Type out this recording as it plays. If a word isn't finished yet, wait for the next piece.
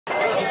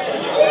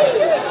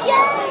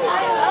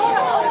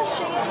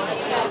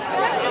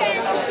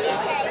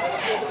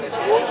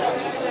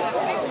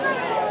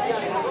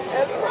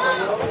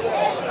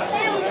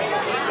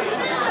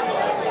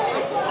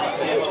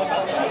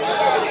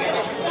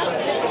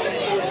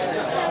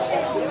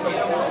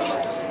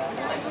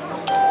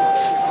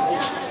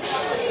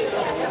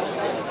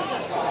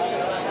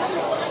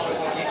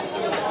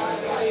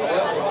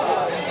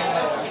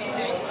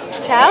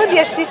Ciao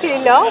dear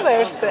Sicily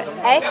lovers,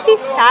 happy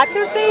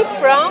Saturday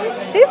from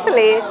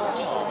Sicily,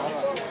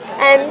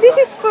 and this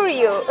is for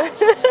you,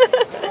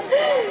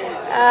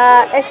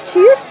 a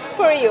cheers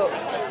for you.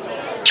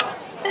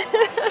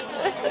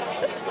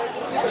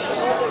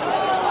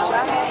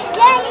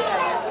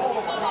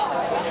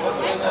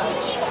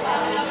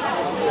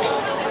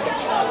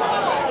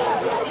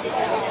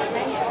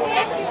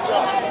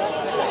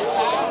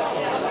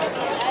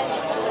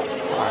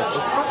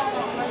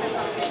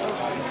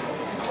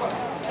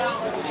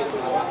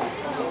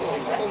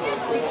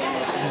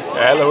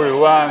 Hello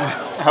everyone,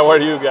 how are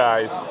you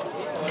guys?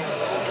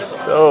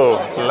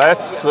 So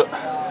let's A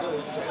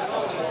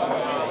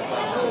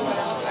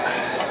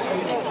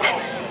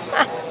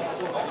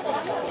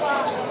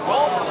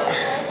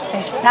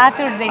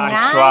Saturday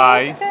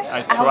night.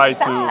 I try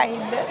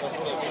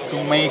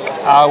to make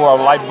our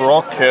live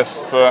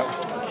broadcast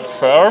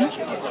firm.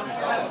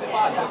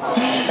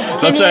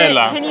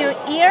 Rosella. Can you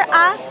hear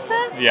us?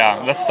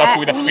 Yeah, let's start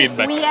with the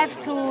feedback. We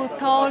have to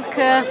talk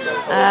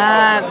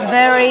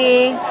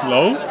very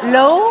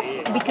low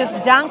because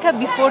Gianca,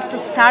 before to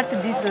start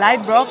this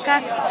live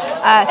broadcast,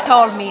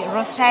 told me,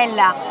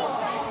 Rosella,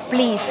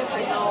 please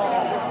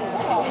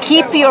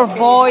keep your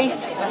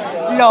voice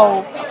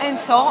low. And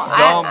so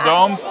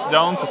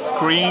don't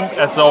scream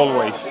as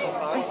always.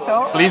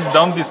 So please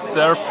don't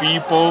disturb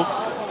people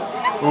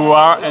who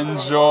are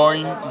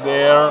enjoying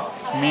their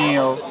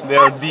meal,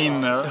 their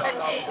dinner.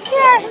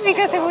 yeah,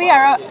 because we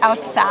are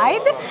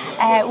outside.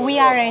 We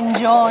are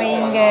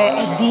enjoying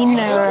a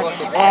dinner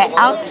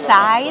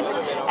outside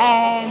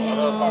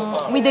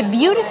with a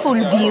beautiful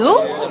view.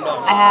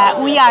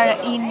 We are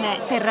in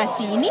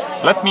Terrasini.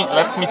 Let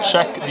me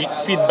check the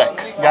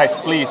feedback, guys.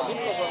 Please.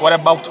 What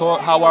about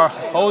our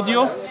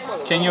audio?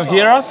 Can you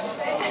hear us?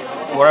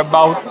 What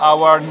about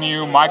our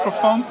new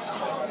microphones?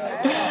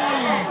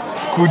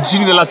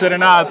 Cugini della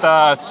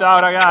serenata, ciao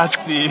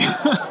ragazzi!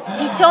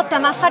 Picciotta,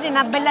 ma a fare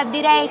una bella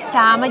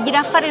diretta, ma dirà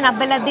a fare una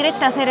bella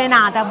diretta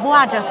serenata,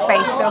 buona ci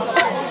aspetto.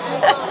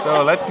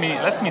 So let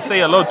me say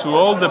hello to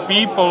all the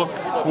people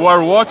who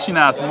are watching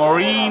us.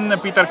 Maureen,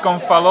 Peter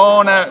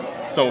Confalone.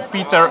 So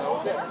Peter,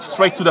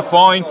 straight to the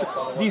point.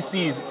 This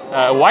is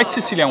white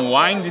Sicilian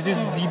wine. This is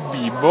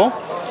Zibibo,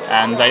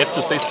 and I have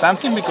to say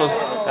something because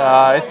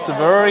it's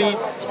very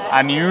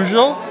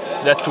unusual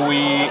that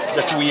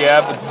we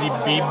have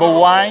Zibibo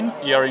wine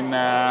here in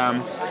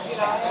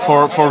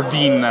for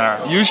dinner.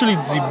 Usually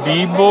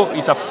Zibibo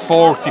is a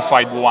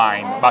fortified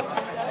wine, but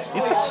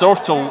it's a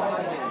sort of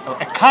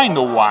a kind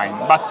of wine.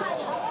 But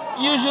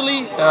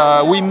usually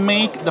we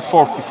make the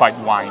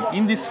fortified wine.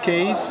 In this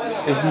case,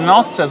 it's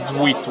not a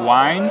sweet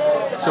wine,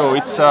 so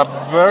it's a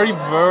very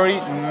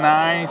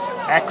nice,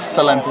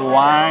 excellent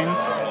wine.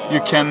 You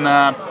can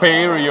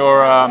pair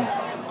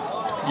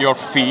your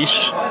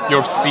fish,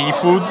 your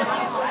seafood.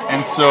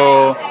 And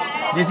so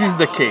this is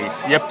the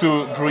case. You have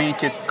to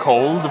drink it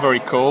cold, very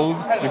cold.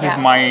 This is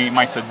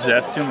my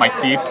suggestion, my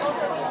tip.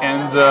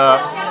 And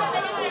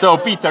so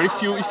Peter,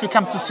 if you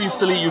come to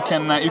Sicily, you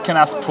can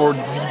ask for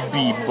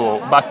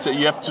Zibibo, but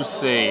you have to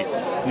say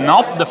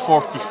not the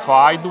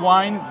fortified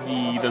wine,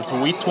 the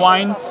sweet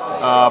wine,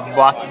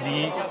 but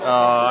the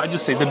I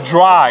just say the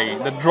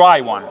dry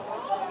one.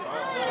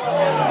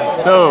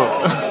 So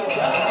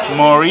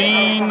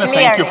Maureen,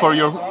 thank you for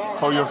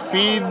your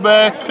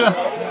feedback.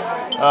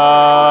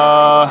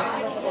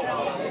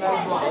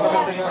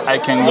 I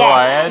can go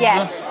ahead.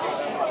 Yes.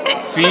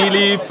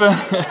 Philip.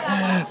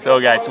 So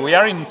guys, we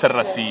are in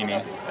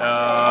Terrasini.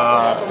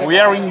 We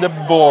are in the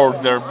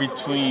border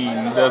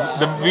between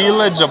the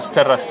village of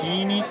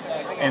Terrasini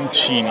and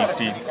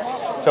Cinisi.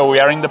 So we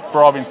are in the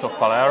province of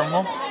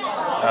Palermo,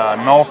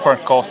 northern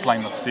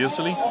coastline of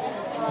Sicily.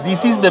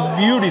 This is the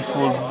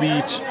beautiful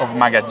beach of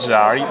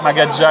Magaggiari.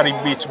 Magaggiari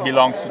beach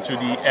belongs to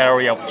the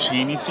area of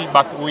Cinisi,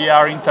 but we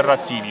are in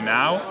Terrasini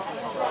now.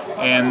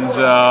 And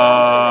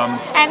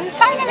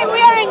finally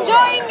we are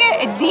enjoying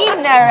a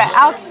dinner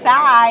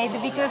outside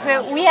because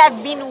we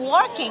have been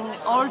working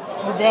all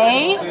the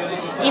day.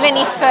 Even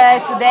if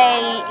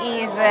today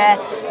is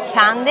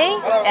Sunday,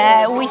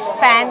 we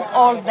spent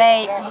all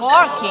day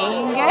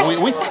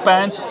working. We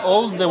spent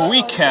all the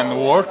weekend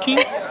working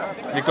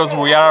because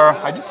we are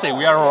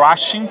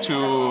rushing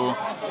to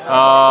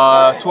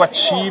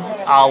achieve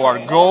our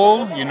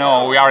goal. You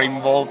know, we are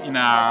involved in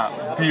a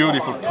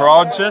beautiful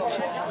project.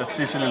 The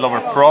Sicily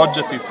Lover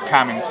project is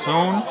coming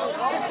soon,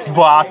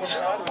 but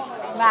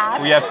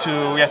we have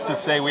to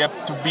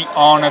be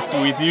honest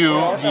with you.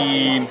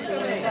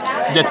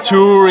 The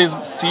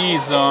tourism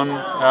season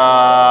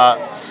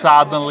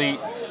suddenly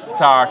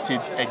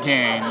started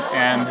again,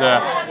 and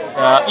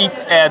it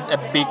had a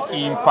big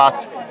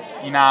impact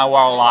in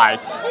our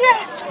lives.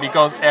 Yes.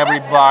 Because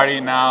everybody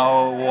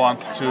now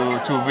wants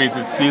to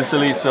visit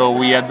Sicily, so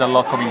we had a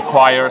lot of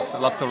inquiries, a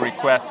lot of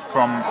requests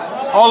from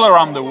all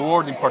around the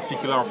world, in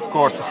particular, of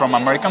course, from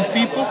American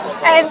people.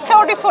 And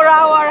sorry for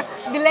our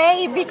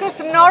delay,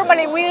 because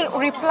normally we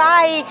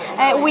reply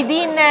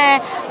within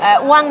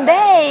 1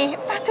 day,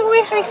 but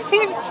we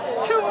received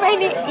too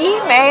many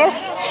emails.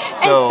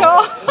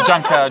 so?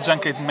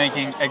 Gianca is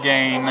making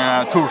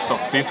again tours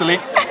of Sicily.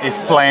 Is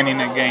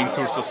planning again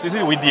tours of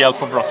Sicily with the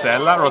help of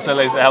Rosella.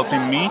 Rosella is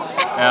helping me.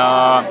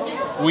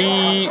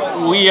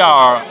 We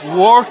are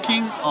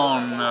working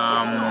on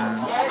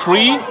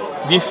 3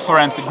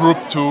 different group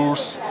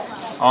tours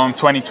on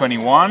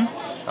 2021.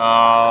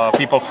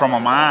 People from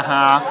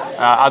Omaha,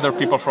 other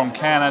people from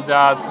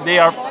Canada. They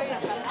are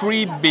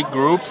 3 big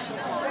groups.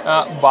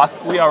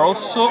 But we are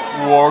also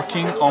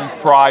working on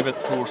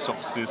private tours of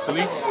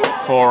Sicily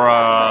for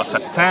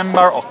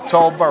September,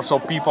 October. So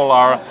people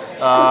are,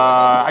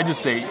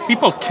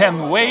 people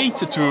can't wait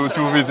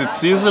to visit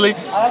Sicily.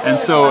 And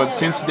so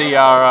since they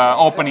are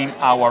opening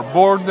our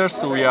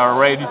borders, we are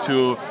ready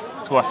to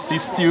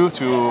assist you,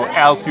 to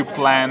help you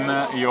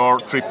plan your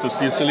trip to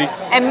Sicily.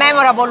 A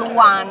memorable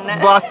one.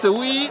 But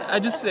we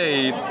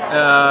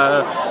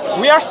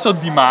are so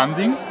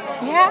demanding.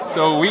 Yeah.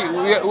 So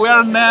we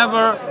are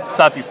never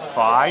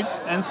satisfied,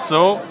 and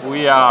so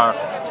we are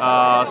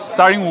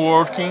starting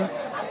working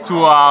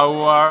to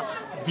our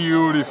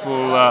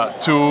beautiful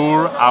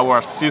tour,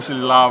 our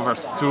Sicily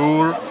Lovers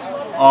tour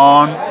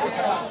on,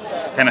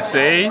 can I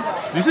say?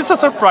 This is a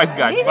surprise,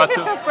 guys. This is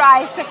a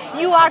surprise.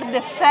 You are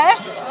the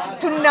first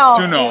to know.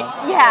 To know.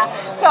 Yeah.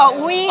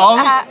 So we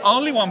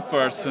only one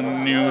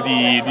person knew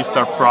the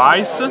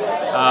surprise.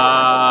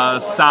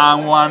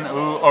 Someone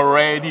who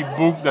already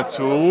booked the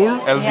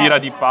tour, Elvira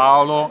Di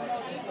Paolo.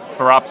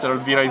 Perhaps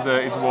Elvira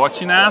is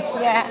watching us.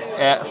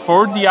 Yeah.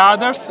 For the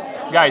others,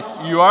 guys,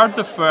 you are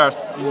the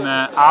first in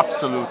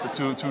absolute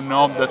to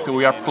know that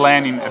we are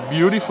planning a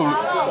beautiful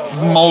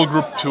small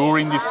group tour.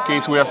 In this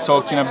case, we are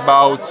talking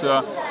about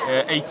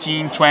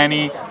 18,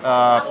 20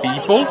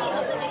 people.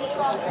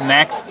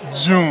 Next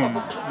June,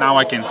 now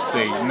I can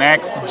say,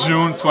 next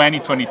June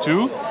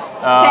 2022.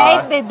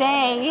 Save the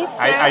date.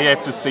 I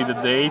have to say the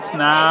dates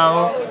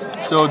now.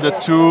 So the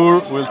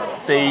tour will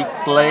take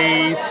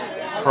place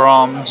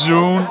from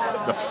June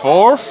the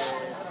 4th.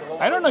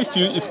 I don't know if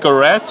it's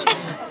correct.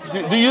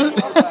 Do you?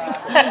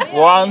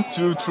 1,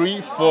 2,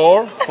 3,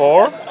 4,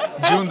 4.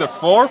 June the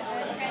 4th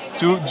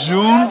to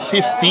June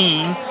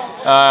 15.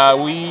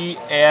 We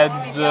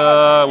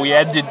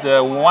added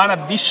one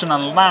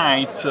additional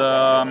night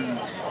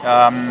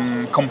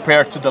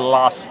compared to the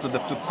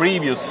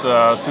previous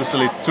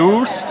Sicily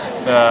tours,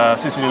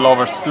 Sicily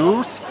Lovers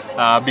tours,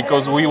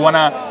 because we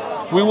wanna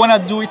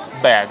do it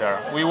better.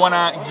 We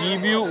wanna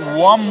give you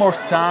one more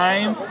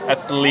time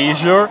at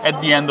leisure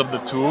at the end of the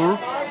tour.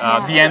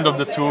 The end of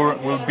the tour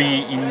will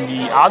be in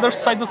the other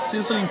side of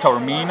Sicily, in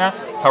Taormina.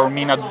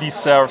 Taormina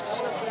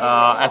deserves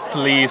at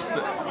least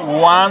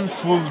one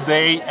full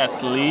day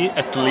at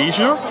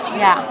leisure.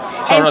 Yeah,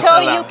 and so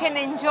you can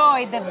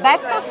enjoy the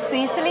best of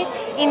Sicily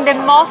in the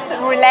most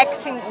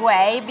relaxing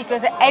way,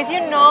 because as you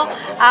know,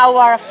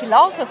 our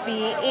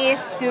philosophy is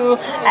to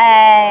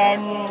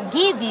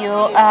give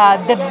you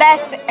the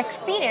best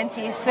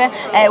experiences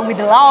with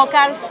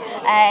locals,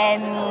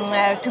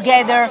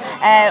 together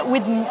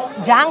with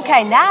Gianca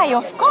and I.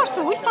 Of course,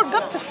 we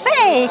forgot to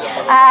say,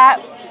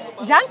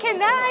 Gianca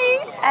and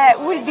I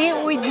will be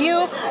with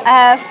you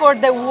for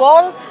the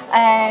whole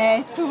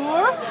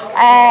tour,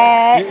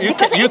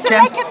 because it's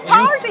like a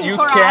party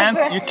for us.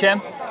 You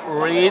can't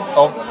read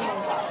of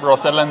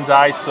Rosella and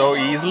I so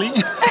easily.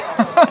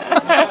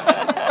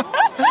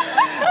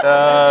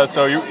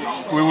 So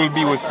we will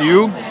be with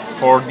you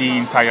for the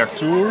entire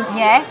tour.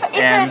 Yes.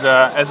 And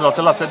as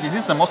Rosella said, this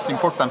is the most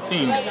important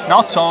thing.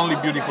 Not only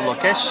beautiful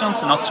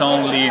locations, not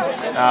only,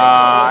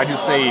 high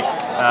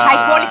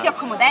quality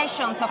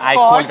accommodations, of high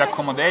course. quality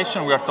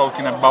accommodation. We are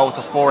talking about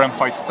 4- and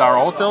 5-star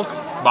hotels,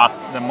 but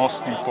the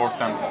most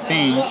important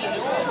thing,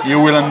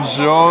 you will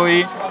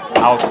enjoy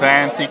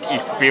authentic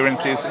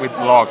experiences with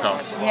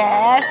locals.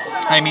 Yes.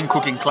 I mean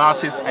cooking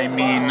classes, I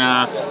mean...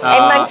 e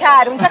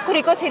mangiare, un sacco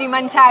di cose di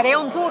mangiare, è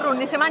un tour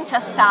donde si mangia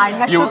assai,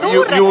 you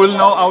will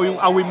know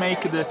how we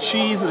make the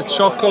cheese, the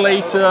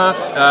chocolate,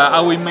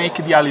 how we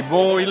make the olive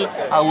oil,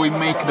 how we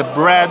make the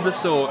bread,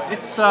 so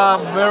it's a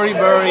very,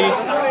 very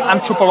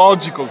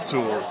anthropological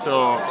tour.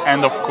 So,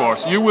 and of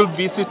course, you will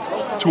visit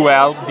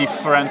 12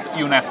 different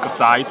UNESCO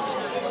sites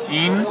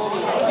in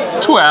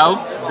 12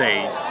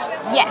 days.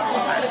 Yes.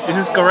 This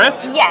is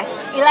correct? Yes,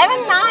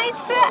 11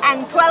 nights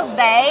and 12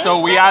 days. So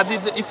we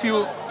added, if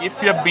you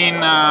have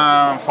been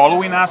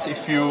following us,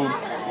 if you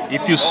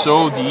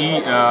saw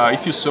the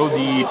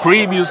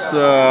previous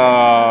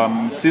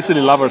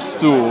Sicily Lovers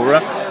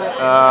tour,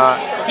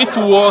 it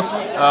was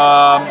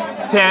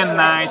 10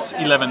 nights,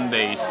 11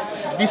 days.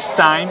 This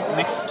time,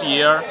 next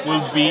year,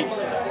 will be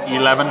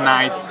 11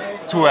 nights,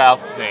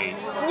 12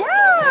 days.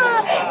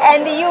 Yeah,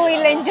 and you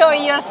will enjoy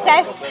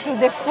yourself to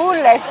the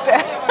fullest.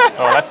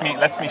 So let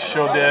me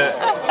show the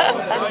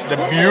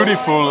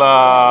beautiful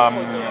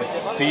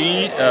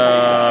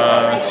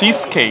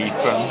seascape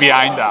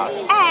behind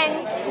us.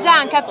 And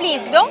Gianca,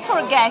 please don't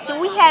forget,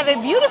 we have a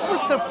beautiful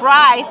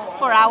surprise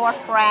for our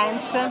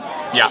friends.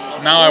 Yeah,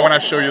 now I want to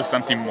show you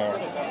something more.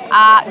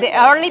 The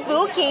early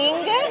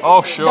booking.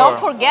 Oh, sure. Don't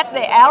forget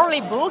the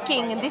early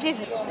booking. This is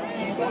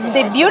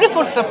the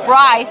beautiful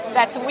surprise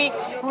that we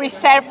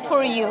reserved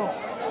for you.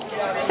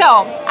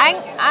 So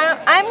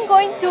I'm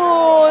going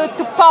to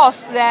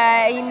post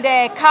in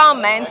the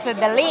comments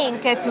the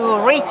link to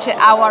reach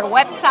our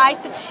website,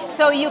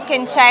 so you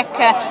can check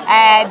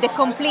the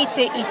complete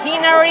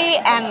itinerary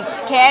and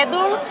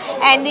schedule,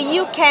 and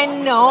you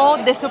can know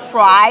the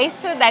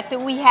surprise that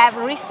we have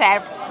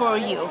reserved for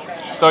you.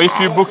 So if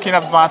you book in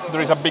advance,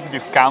 there is a big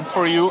discount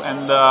for you,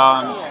 and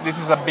this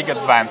is a big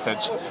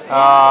advantage.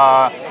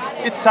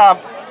 It's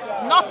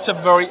not a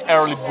very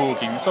early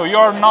booking, so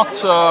you're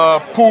not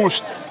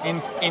pushed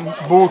in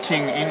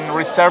booking, in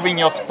reserving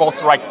your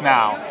spot right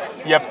now.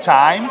 You have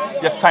time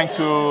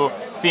to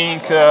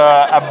think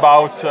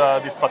about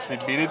this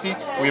possibility.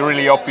 We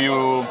really hope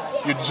you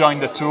join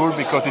the tour,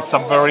 because it's a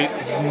very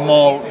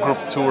small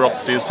group tour of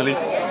Sicily,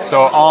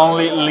 so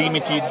only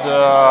limited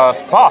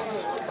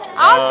spots.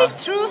 Only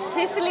true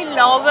Sicily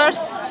lovers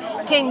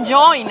can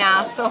join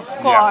us, of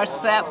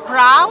course. Yeah.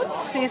 Proud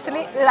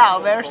Sicily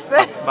lovers.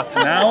 But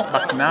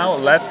now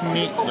let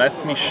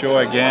me show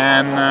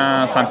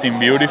again something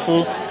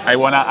beautiful. I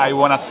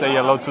wanna say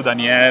hello to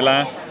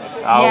Daniela,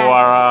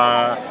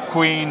 our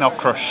queen of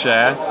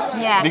crochet.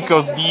 Yeah.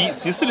 Because the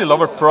Sicily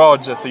Lover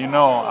project, you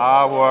know,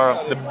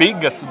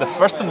 the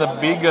first and the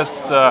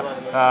biggest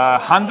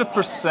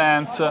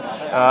 100%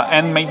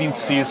 handmade in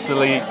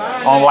Sicily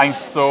online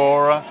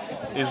store,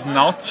 is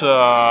not,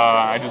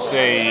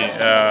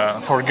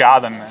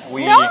 forgotten.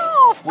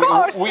 No, of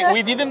course.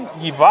 We didn't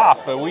give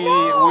up. We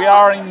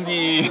are in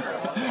the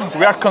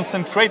we are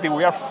concentrated.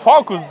 We are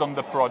focused on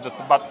the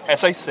project. But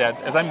as I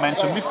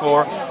mentioned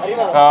before,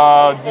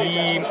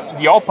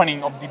 the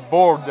opening of the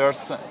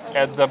borders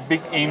had a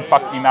big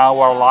impact in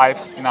our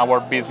lives, in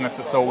our business.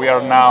 So we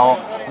are now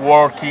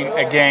working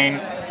again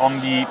on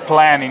the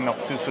planning of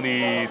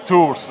Sicily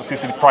tours,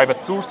 Sicily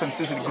private tours and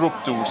Sicily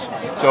group tours.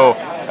 So.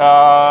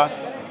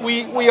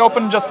 We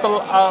opened just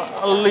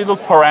a little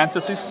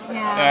parenthesis,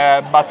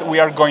 but we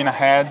are going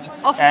ahead.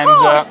 Of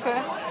course.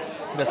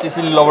 The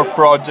Sicily Lover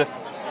project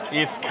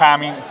is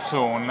coming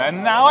soon.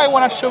 And now I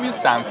want to show you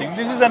something.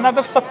 This is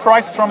another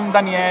surprise from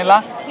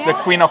Daniela, the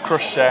Queen of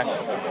Crochet.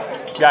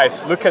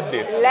 Guys, look at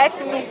this. Let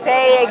me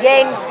say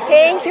again,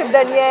 thank you,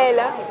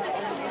 Daniela.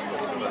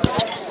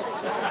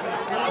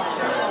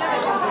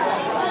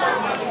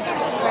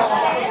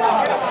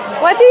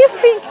 What do you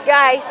think,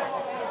 guys?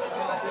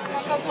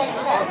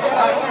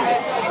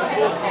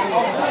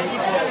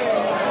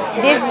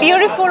 This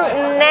beautiful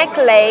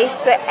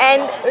necklace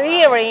and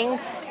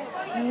earrings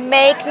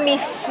make me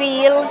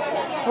feel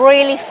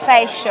really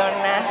fashion,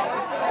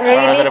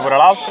 really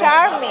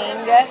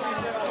charming.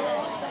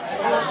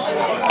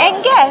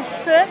 And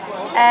guess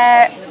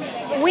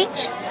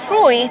which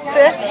fruit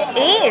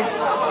is?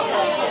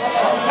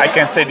 I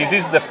can say this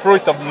is the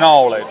fruit of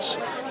knowledge.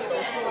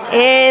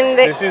 And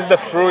this is the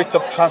fruit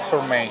of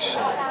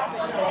transformation.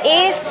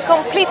 Is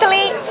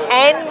completely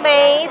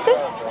handmade,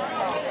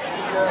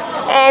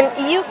 and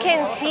you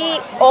can see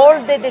all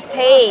the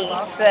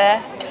details.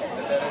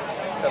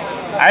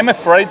 I'm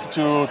afraid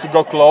to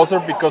go closer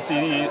because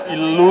he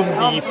lose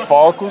the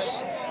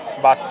focus,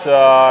 but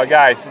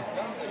guys,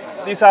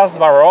 these are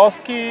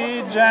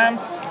Swarovski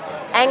gems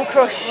and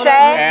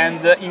crochet,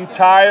 and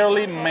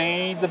entirely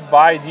made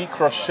by the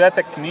crochet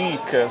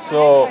technique,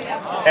 so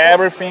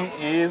everything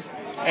is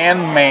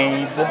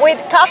handmade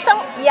with cotton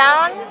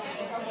yarn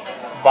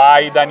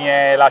by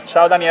Daniela.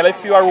 Ciao Daniela,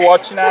 if you are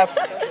watching us,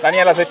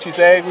 Daniela, se ci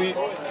segui,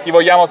 ti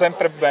vogliamo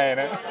sempre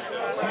bene.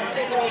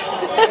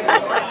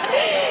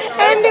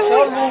 And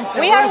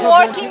we are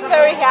working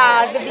very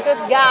hard because,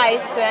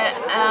 guys,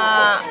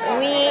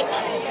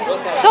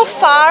 so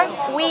far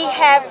we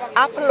have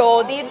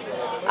uploaded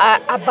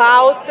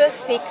about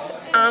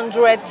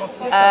 600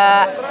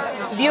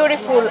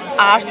 beautiful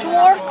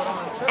artworks,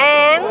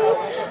 and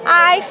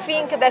I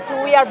think that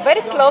we are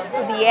very close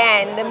to the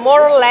end.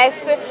 More or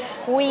less,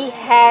 we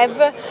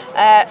have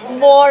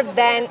more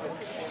than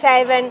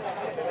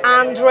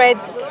 700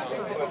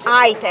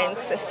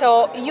 items.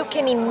 So you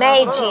can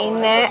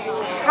imagine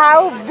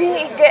how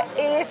big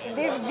is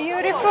this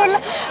beautiful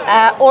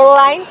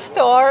online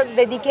store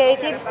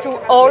dedicated to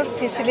all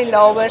Sicily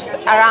lovers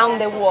around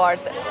the world.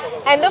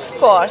 And of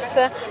course,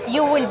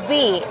 you will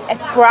be a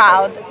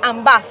proud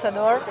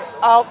ambassador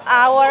of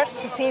our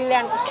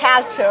Sicilian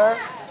culture.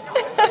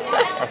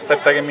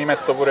 Aspetta che mi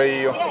metto pure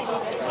io.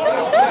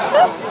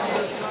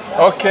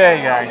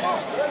 Okay,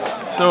 guys.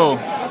 So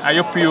I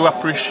hope you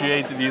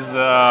appreciate this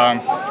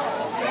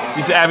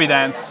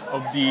evidence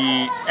of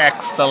the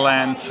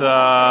excellent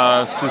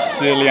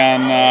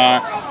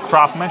Sicilian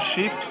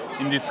craftsmanship.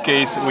 In this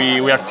case,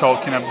 we are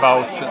talking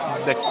about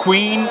the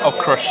Queen of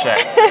Crochet.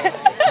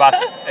 But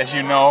as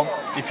you know,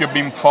 if you've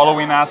been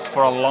following us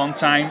for a long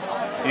time,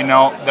 you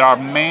know there are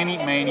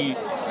many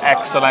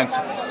excellent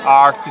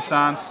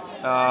artisans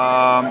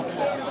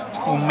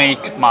who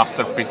make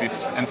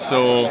masterpieces, and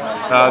so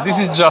this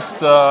is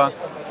just a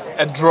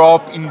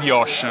drop in the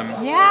ocean.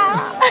 Yeah.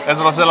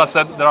 As Rosella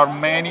said, there are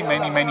many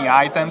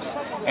items,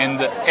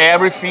 and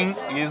everything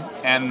is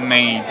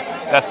handmade.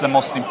 That's the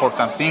most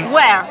important thing.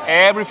 Where?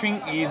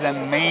 Everything is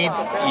handmade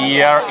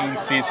here in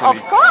Sicily.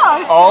 Of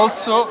course.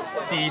 Also,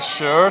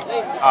 t-shirts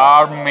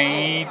are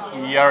made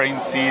here in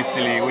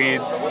Sicily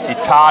with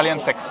Italian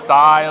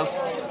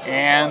textiles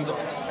and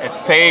a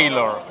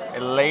tailor, a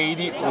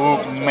lady who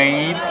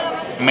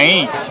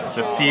makes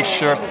the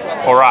t-shirts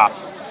for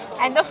us.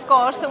 And of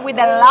course with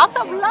a lot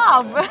of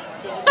love.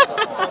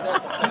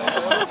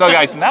 So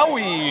guys, now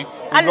we go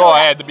Allora,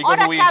 ahead because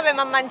ora we...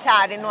 acabamos a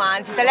mangiare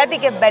noi, guardate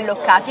che bello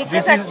qua. Che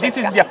cosa This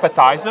is c'è? the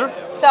appetizer.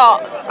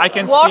 So, I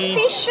can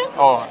warfish, see...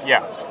 Oh,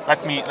 yeah.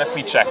 Let me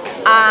check.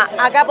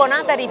 a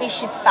caponata di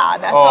pesce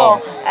spada.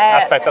 Oh, So,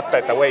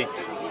 aspetta,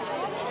 wait.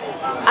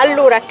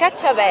 allora, qua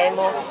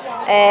abbiamo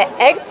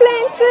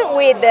eggplants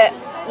with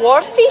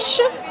warfish.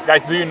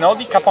 Guys, do you know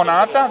the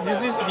caponata?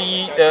 This is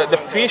the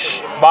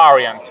fish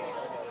variant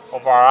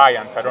of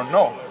variant. I don't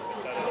know.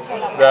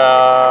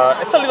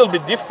 It's a little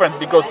bit different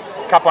because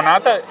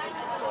caponata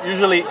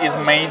usually is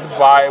made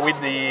with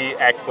the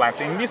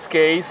eggplants. In this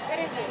case,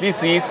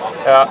 this is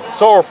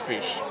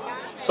swordfish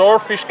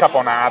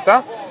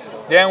caponata.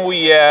 Then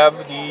we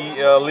have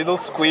the little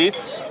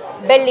squids.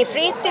 Belli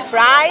fritti,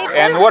 fried.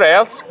 And what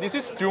else? This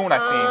is tuna,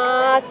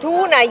 I think.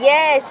 Tuna,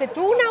 yes,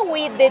 tuna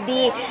with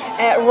the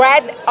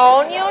red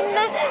onion.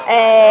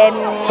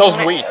 So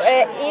sweet.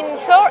 In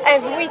a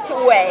sweet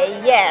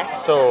way,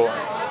 yes. So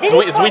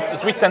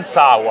sweet and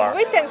sour.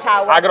 Sweet and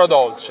sour.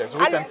 Agrodolce,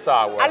 sweet and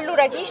sour.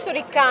 Allora, chi sto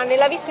riccane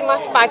l'avessimo a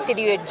sparte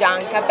di io e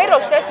Gianca, però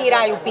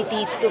stasera hai un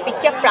pititto,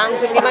 perché a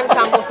pranzo ne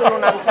mangiamo solo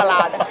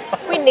un'insalata.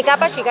 Quindi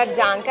capace che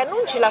Gianca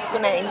non ci lascio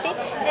niente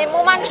e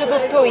mo mangio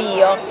tutto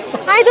io.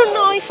 I don't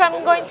know if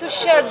I'm going to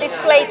share this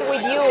plate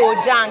with you,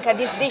 Gianca,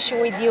 this dish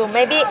with you.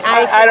 Maybe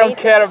I don't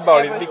care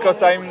about it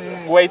because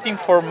I'm waiting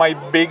for my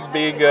big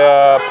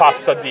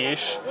pasta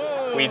dish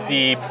with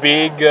the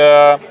big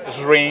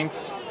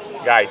shrimps.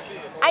 Guys,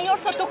 I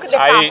also took the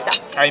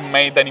pasta. I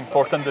made an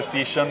important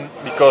decision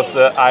because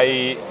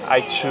I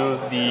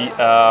choose the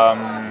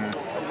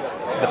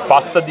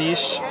pasta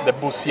dish, the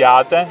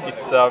bussiate.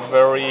 It's a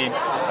very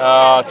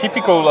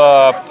typical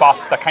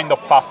pasta, kind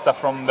of pasta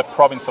from the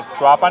province of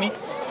Trapani,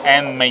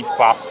 handmade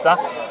pasta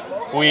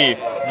with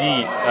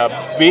the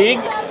big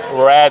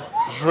red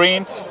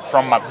shrimps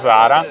from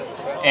Mazara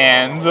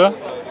and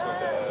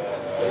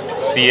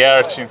sea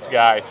urchins,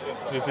 guys.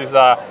 This is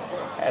a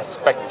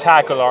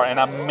spectacular and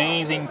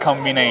amazing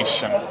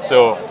combination.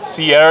 So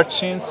sea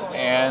urchins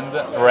and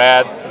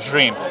red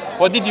shrimps.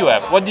 What did you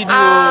have? What did you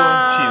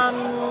choose?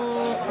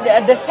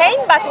 The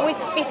same but with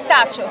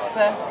pistachios.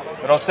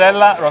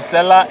 Rosella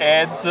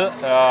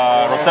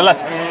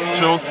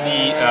chose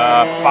the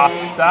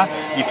pasta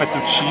di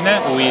fettuccine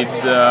with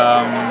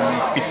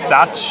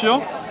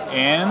pistachio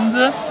and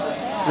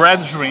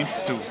red shrimps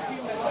too.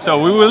 So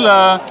we will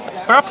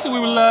perhaps we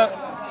will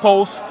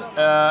post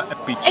a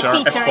picture,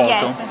 a photo.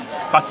 Yes.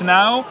 But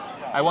now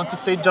I want to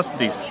say just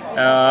this.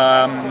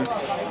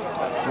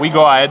 We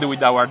go ahead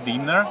with our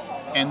dinner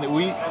and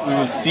we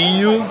will see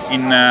you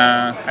in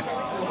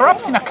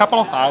perhaps in a couple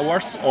of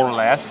hours or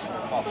less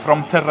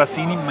from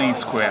Terrasini main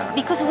square.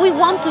 Because we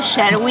want to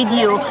share with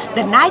you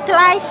the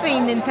nightlife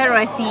in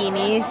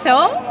Terrasini.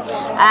 So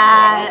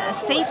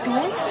stay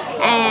tuned,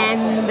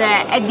 and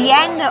at the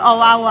end of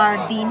our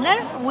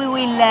dinner we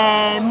will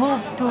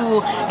move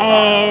to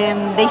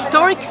the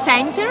historic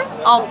center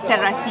of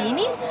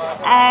Terrasini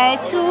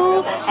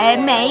to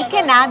make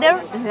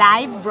another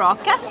live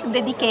broadcast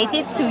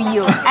dedicated to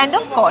you. And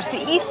of course,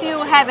 if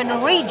you have an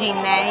origin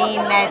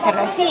in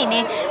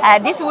Terrasini,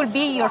 this will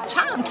be your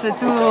chance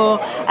to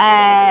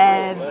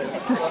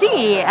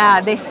see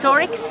the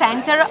historic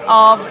center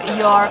of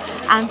your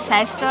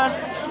ancestors'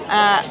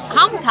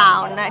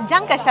 hometown.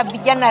 Gianca sta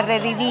abbigliando a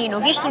Rivino,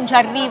 chi non ci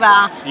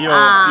arriva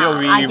io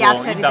vivo a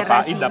Piazza di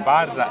Terrasini. da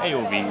Parra e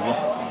io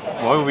vivo.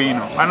 Vuoi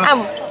vino?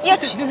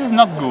 This is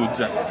not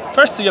good.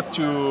 First you have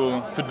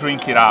to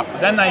drink it up,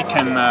 then I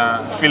can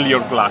fill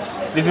your glass.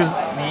 This is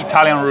the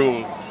Italian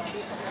rule.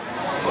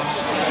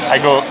 I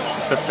go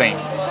the same.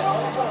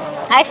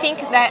 I think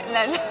that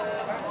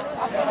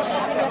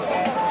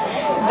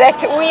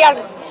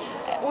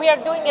we are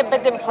doing a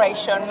bad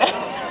impression.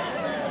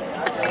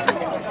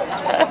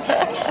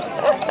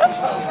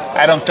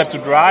 I don't have to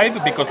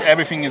drive because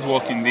everything is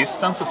walking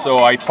distance,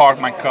 so I park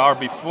my car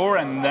before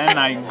and then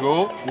I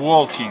go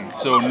walking.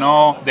 So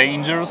no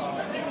dangers,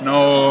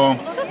 no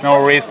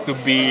risk to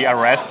be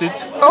arrested.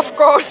 Of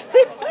course.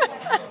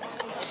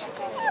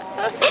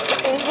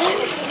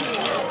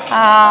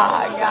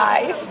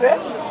 Guys.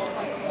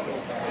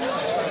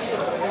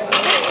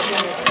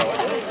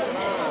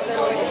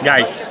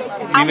 Guys,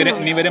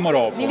 ne vedremo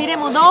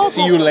dopo.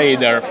 See you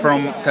later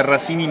from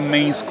Terrasini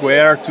main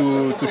square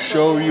to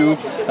show you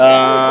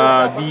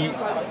the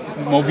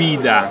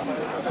movida,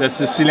 the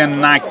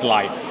Sicilian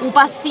nightlife. Un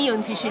passio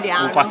in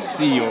siciliano. Un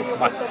passio,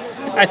 but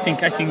I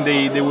think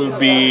they will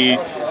be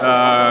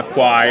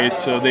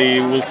quiet.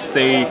 They will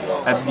stay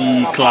at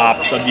the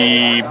clubs, at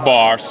the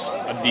bars,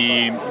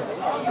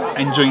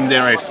 enjoying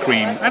their ice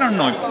cream. I don't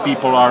know if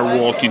people are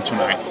walking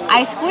tonight.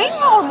 Ice cream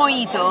or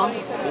mojito?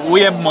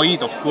 We have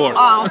mojito, of course.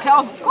 Oh, okay,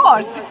 of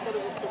course.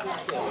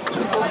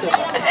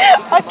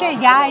 Okay,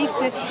 guys,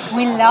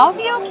 we love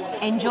you.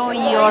 Enjoy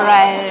your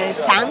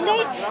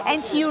Sunday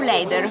and see you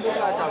later.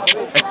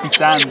 Happy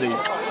Sunday.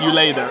 See you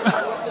later.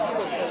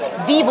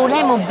 Vi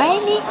volemo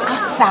bene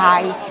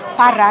assai.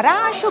 Parra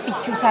racio,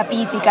 picchiusa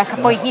pitica, che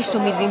poi questo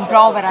mi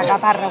rimprovera che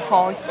parra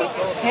forte,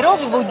 però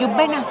vi voglio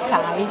bene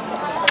assai.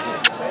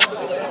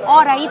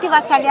 Ora io ti va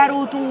a tagliare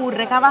un tour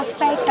che vi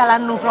aspetta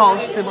l'anno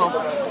prossimo.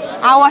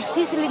 Our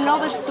Sicily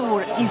Lovers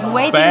Tour is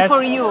waiting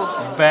for you.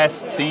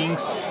 Best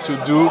things to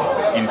do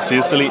in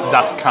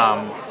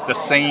Sicily.com. The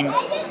same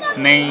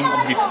name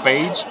of this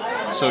page.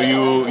 So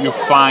you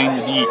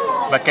find the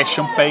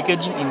vacation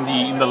package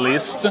in the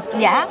list.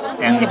 Yeah.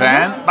 And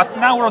then, but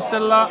now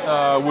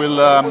Rosella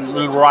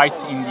will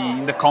write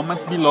in the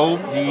comments below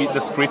the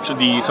description,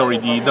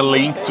 the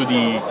link to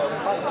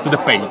the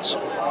page.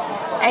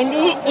 And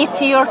it's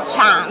your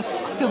chance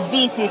to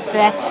visit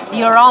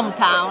your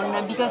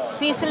hometown because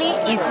Sicily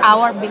is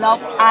our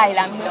beloved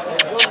island.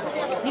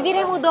 Li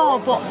vedremo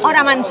dopo,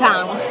 ora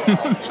mangiamo.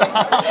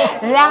 Ciao.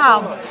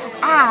 Love,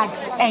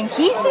 hugs and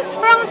kisses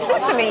from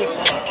Sicily.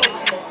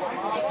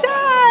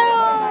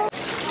 Ciao!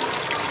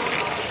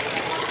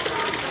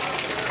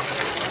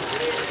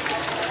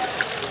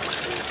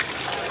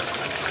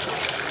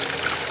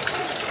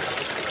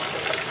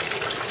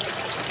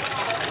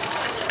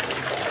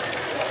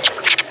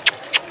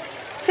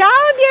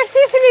 Ciao dear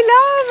Sicily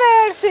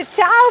lovers!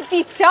 Ciao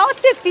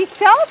picciotte e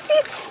picciotti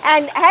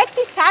and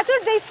happy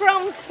Saturday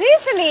from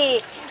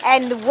Sicily!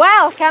 And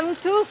welcome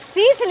to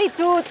Sicily,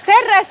 to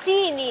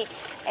Terrasini,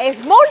 a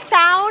small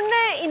town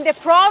in the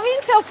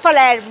province of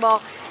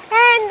Palermo.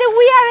 And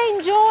we are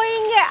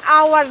enjoying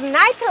our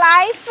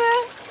nightlife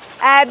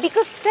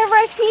because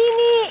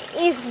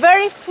Terrasini is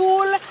very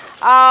full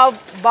of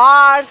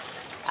bars,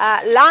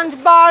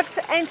 lunch bars,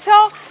 and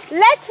so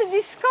let's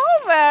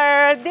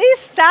discover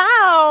this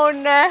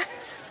town.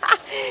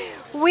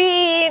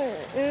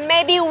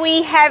 Maybe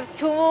we have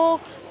too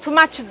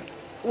much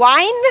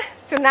wine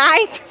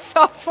tonight,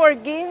 so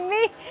forgive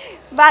me,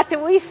 but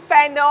we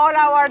spend all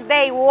our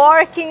day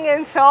working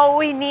and so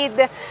we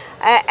need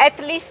at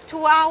least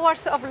 2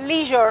 hours of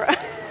leisure.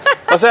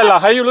 Rosella,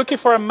 are you looking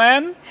for a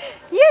man?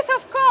 Yes,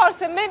 of course,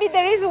 maybe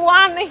there is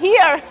one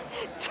here.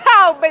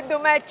 Ciao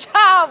Bedumè,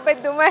 ciao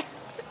Bedumè.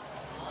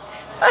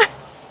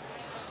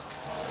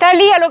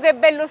 Talialo che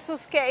bello sto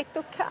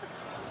scherzo.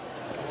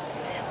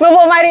 Mi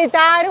vuoi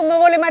maritare o mi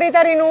vuole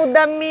maritare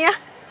nuda mia?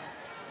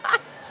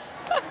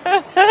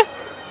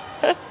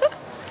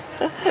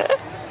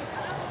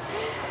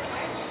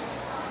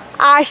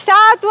 A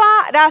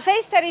statua, la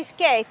festa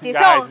Rischetti.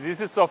 Guys,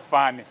 this is so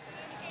funny.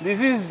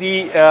 This is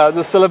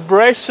the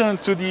celebration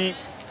to the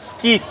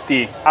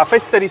Schitti, a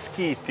festa di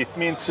Schitti. It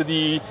means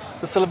the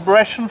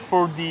celebration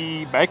for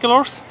the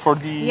bachelors, for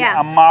the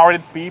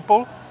unmarried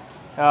people.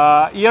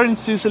 Here in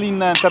Sicily, in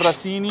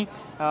Terrasini,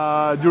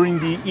 during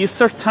the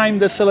Easter time,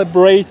 they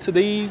celebrate.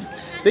 They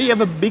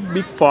have a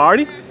big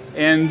party,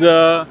 and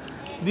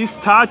this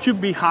statue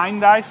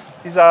behind us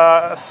is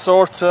a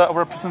sort of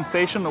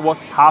representation of what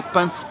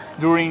happens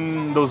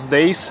during those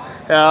days.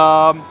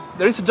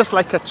 There is just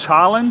like a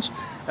challenge.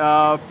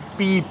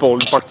 People,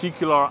 in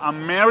particular,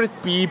 unmarried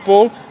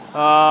people.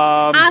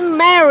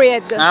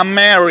 Unmarried,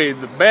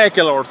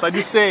 bachelors, how do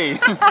you say?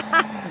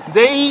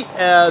 They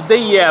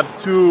have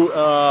to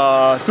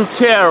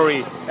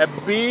carry a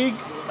big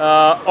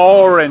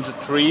orange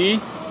tree,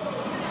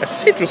 a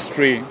citrus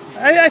tree.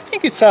 I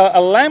think it's a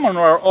lemon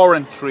or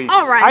orange tree.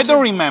 Orange. I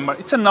don't remember.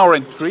 It's an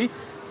orange tree.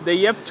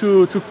 They have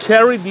to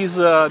carry this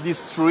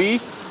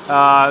tree.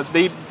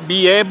 They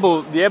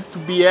have to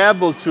be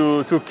able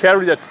to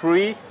carry the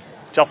tree,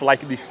 just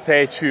like the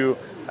statue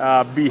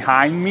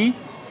behind me.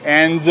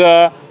 And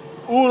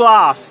who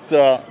lasts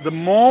the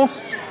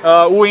most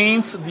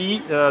wins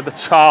the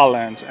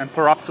challenge, and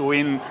perhaps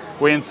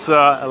wins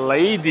a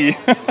lady,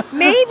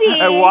 maybe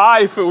a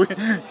wife.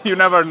 You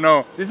never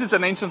know. This is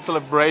an ancient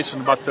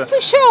celebration, but to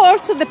show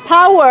also the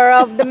power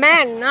of the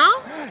man, no?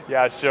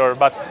 Yeah, sure.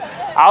 But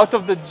out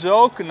of the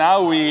joke,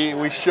 now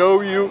we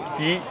show you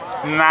the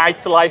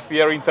nightlife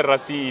here in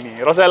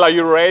Terrasini. Rosella, are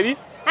you ready?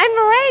 I'm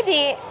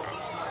ready.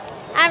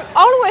 I'm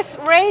always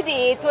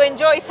ready to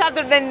enjoy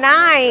Saturday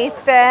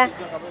night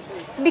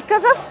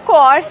because, of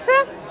course,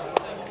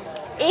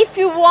 if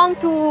you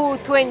want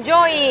to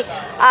enjoy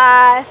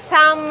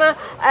some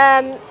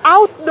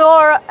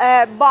outdoor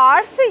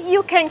bars,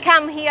 you can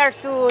come here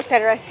to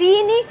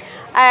Terrasini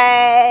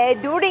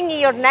during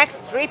your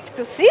next trip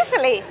to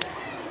Sicily.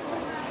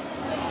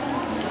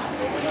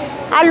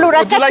 Allora,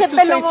 would you like to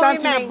say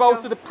something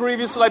about the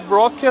previous live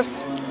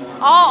broadcast?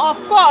 Oh,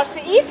 of course.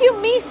 If you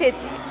miss it,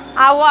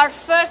 our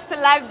first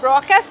live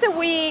broadcast,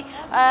 we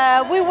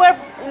were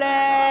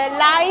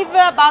live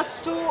about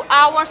 2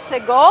 hours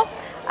ago,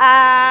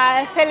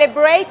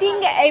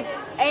 celebrating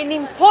an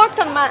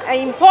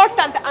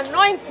important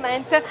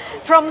announcement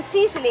from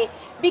Sicily,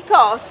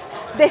 because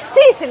the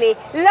Sicily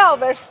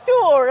Lovers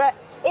Tour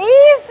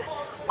is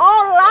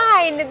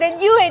online, the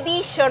new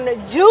edition,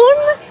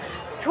 June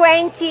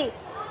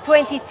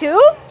 2022.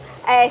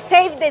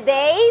 Save the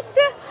date.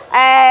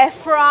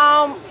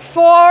 from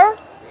 4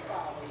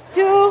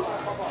 to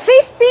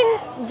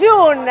 15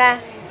 June.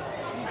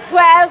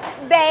 12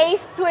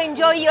 days to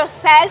enjoy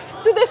yourself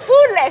to the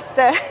fullest.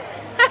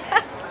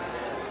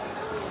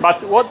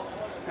 But what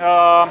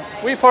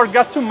we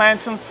forgot to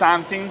mention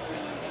something.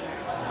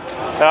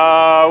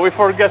 We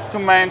forgot to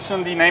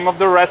mention the name of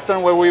the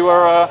restaurant where we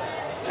were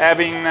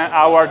having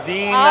our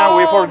dinner. Oh.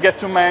 We forget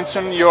to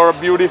mention your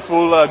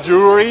beautiful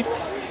jewelry,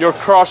 your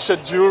crochet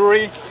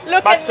jewelry.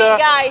 Look at me,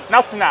 guys.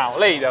 Not now,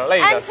 later.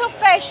 I'm so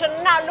fashion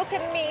now. Look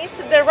at me. It's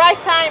the right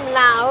time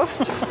now.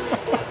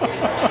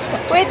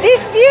 With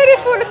these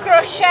beautiful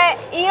crochet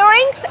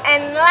earrings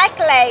and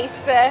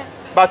necklace.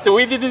 But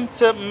we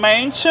didn't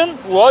mention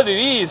what it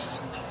is.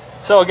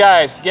 So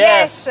guys,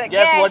 guess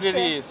what it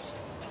is.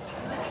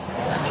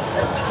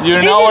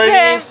 You know what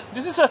it is?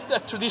 This is a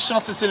traditional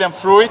Sicilian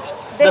fruit.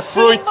 The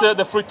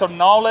fruit of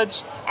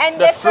knowledge, and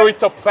the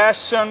fruit of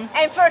passion.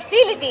 And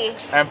fertility.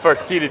 And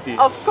fertility.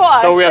 Of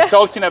course. So we are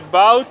talking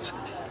about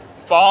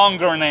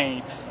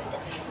pomegranates.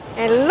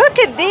 And look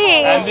at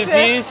this. And this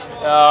is,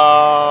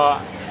 how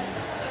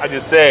do you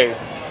say,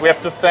 we have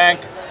to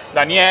thank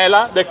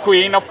Daniela, the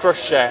queen of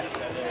crochet.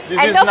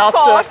 This is not.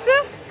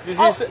 This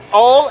is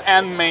all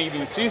handmade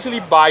in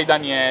Sicily by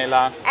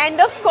Daniela. And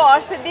of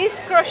course, this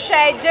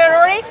crochet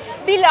jewelry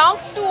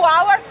belongs to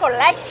our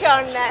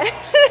collection.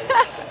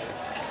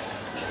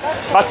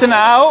 But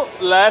now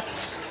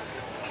let's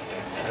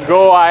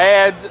go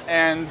ahead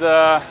and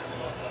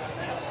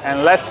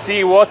let's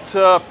see what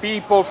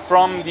people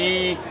from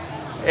the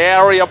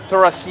area of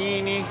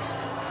Terrasini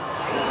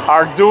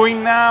are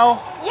doing now.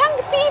 Young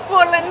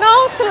people,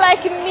 not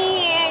like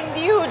me and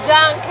you,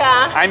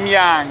 Gianca. I'm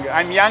young.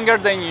 I'm younger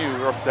than you,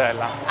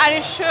 Rosella. Are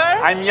you sure?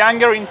 I'm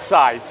younger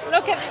inside.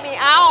 Look at me.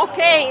 Ah,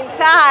 okay,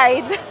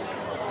 inside.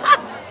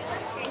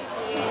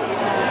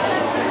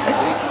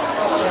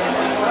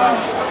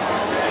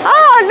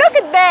 Oh, look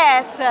at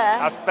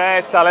that.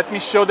 Aspetta, let me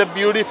show the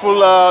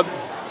beautiful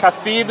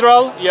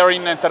cathedral here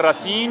in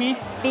Terrasini.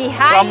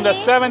 Behind from the me.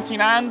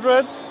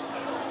 1700s.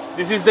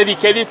 This is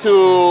dedicated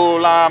to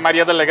La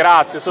Maria delle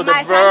Grazie, so the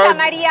Santa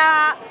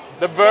Maria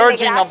the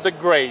Virgin of the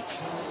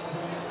Grace.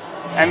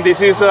 And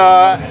this is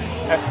an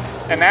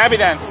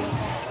evidence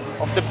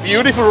of the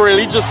beautiful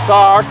religious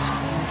art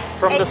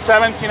from the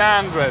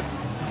 1700s.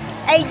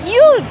 A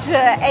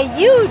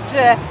huge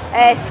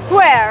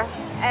square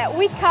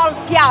we call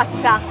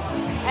piazza.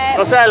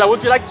 Rosella,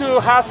 would you like to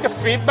ask a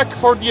feedback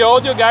for the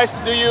audio, guys?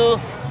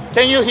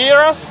 Can you hear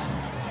us?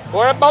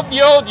 What about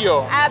the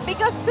audio?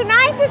 Because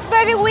tonight is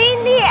very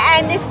windy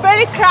and it's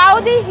very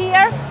crowded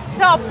here.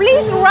 So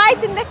please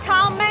write in the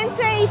comments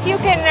if you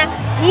can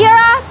hear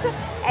us.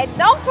 And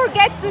don't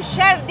forget to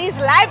share this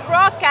live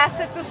broadcast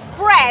to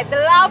spread the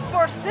love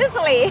for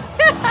Sicily.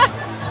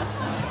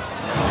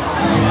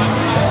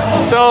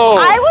 So,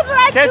 I would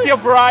like Katie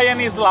O'Brien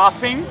is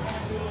laughing.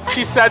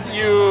 She said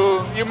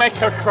you make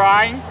her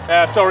crying.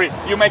 Sorry,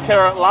 you make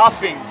her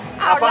laughing.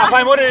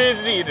 Fai morire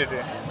di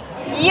ridere.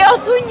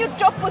 Io sogno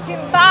troppo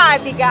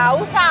simpatica,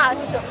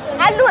 usaccio.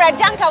 Allora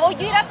Gianca,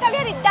 voglio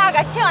rattagliare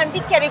daga, c'è un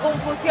ticchia di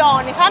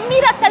confusione. Fammi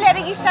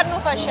rattagliare che stanno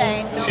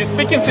facendo. She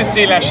speaking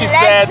Sicilian. She Let's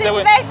said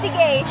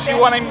investigate. She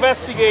want to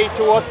investigate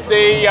what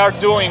they are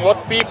doing,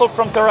 what people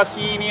from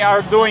Terrasini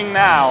are doing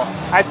now.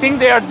 I think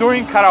they are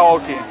doing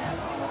karaoke.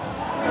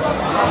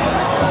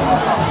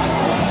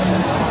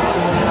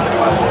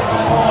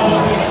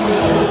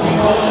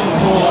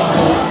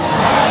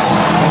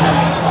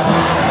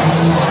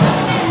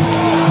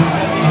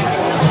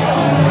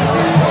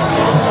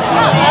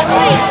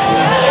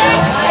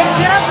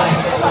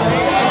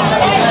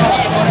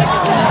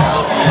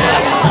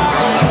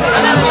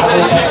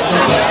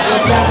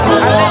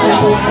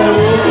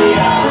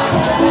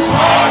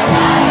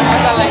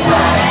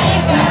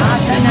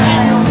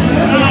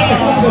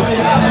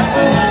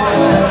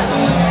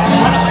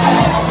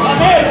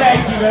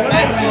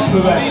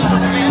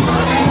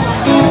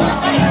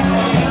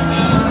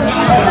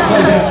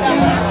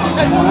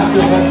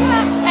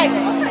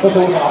 Cosa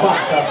vuoi fare?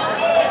 Pazza?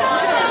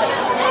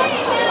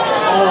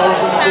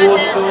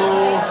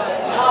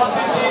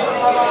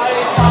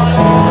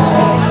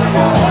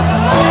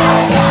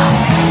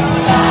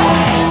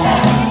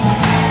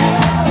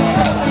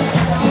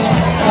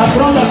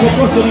 Affronta il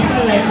concorso di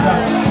bellezza,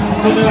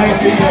 non te la che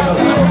finirlo.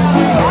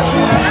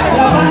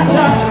 La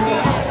pancia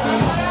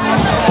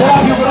quella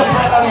più grossa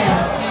della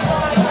mia.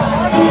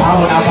 Ha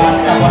una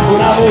pazza quando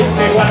una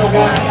botte, quando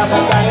cammina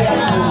per dare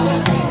al culo.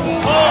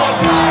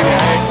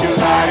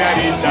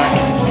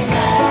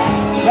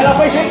 Me la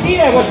fai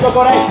sentire questo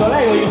corretto?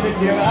 Lei voglio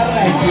sentire, me la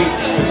reggi,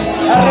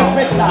 la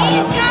rispettata.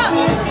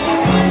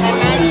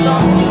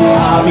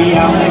 Ah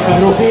via, me l'hai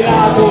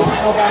profilato,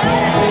 o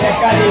cammini e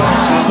carico.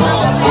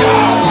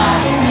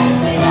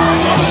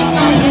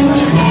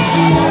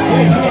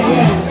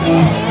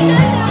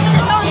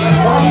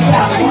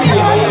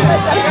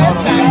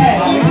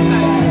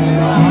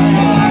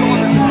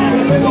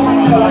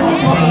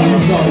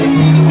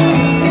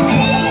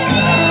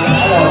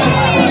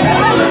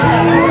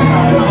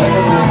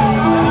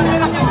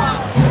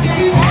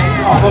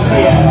 Così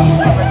era.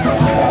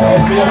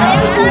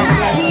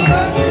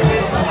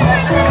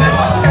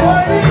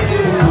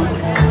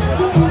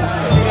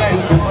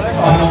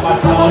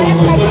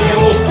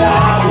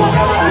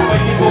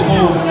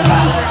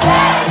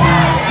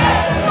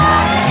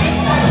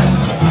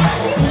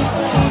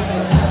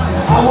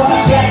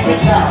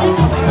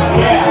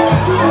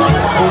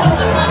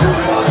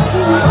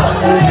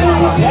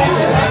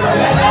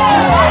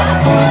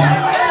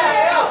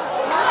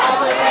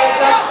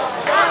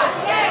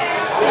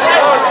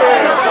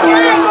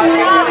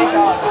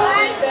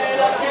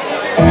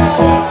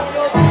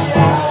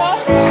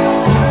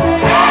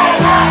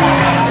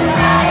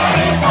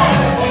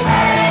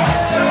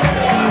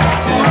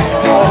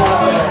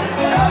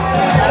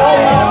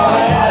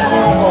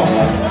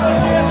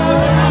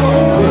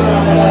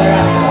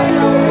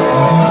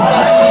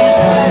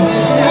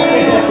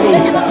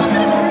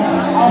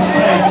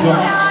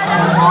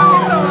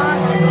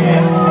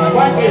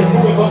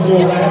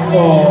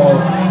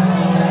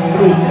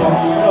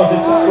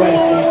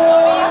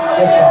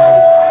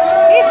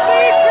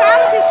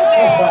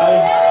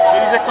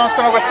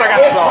 conoscono questa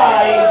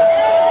canzone.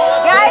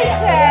 Guys,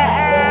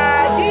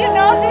 do you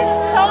know this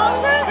song?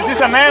 This is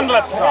an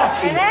endless song.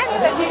 An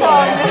endless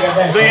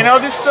song. Do you know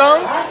this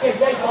song?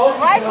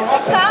 Write in the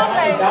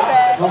comments.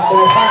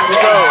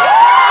 So,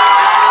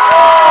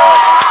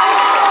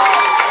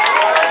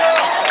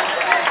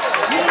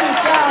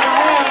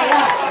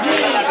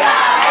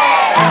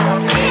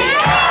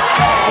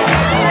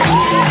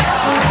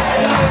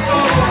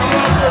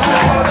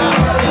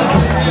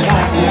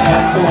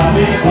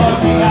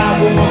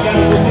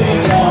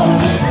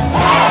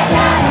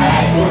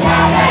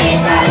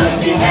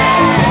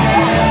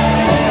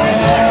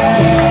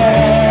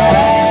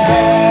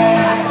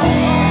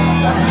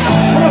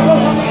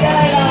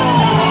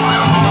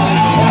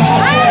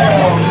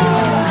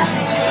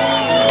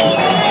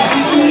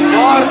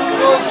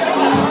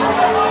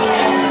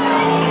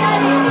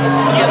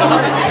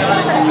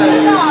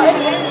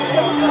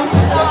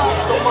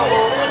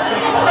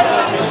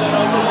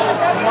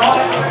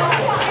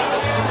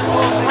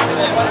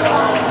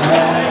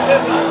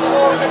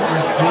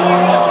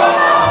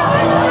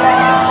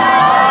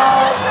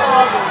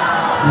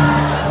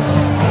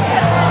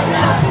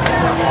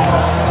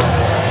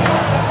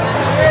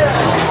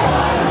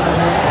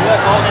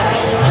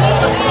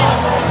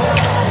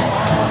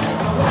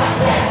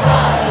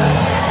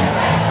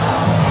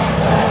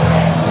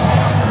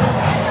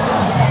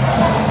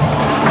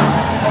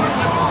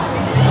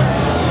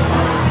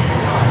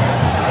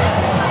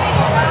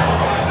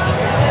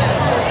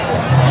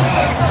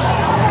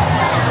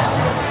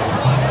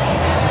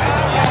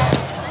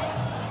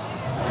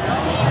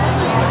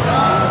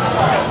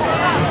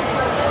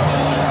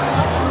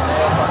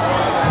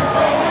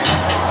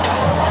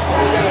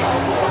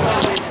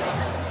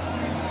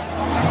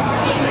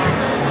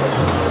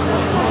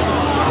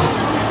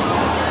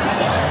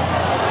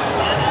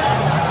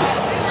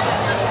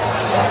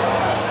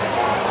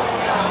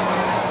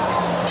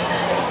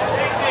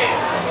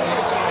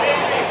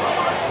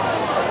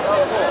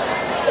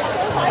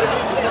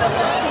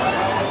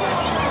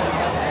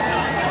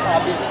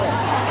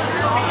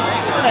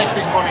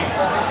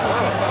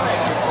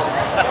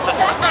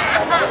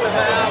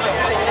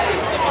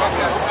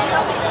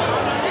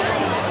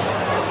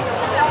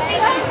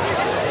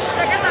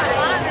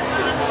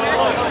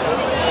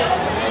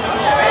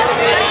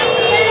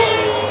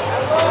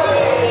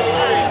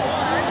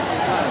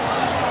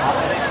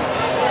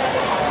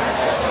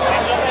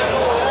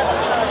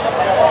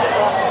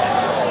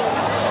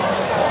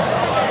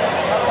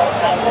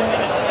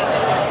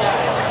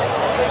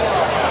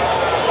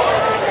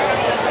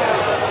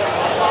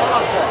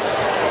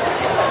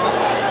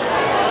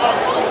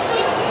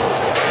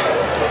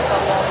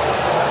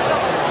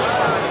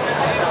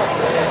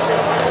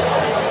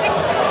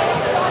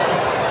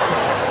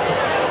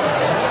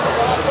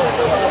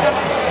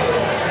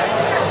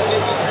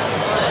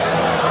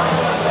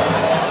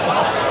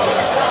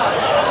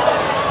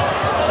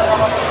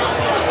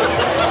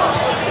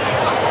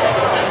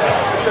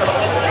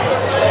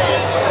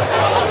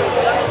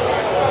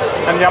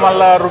 andiamo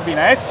al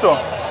rubinetto.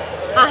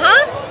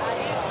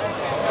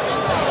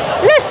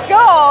 Let's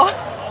go!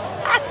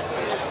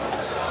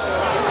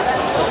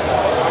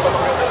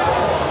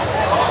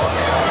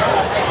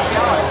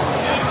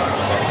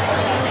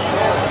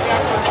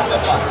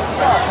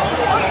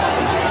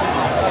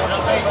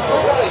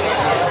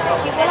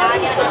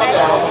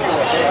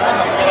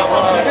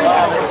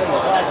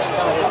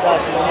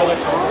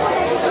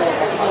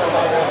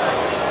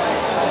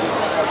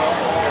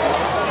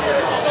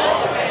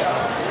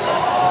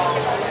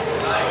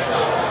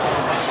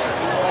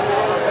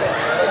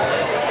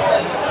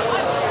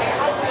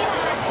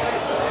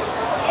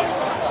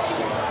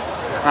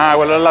 Ah,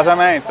 quello della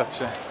semenza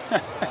c'è.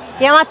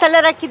 Andiamo a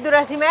tagliare a chi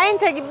dura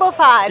semenza, chi può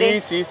fare?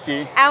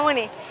 Sì.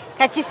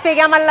 Che ci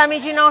spieghiamo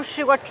all'amici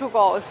nostri quattro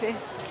cose.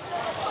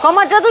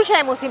 Come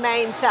traduciamo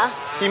semenza?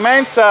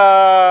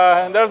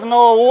 Semenza, there's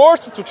no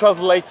words to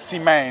translate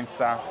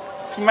semenza.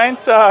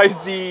 Semenza is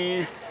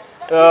the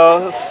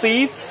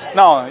seeds.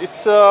 No,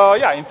 it's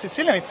yeah, in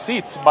Sicilian it's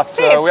seeds, but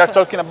we are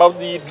talking about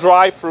the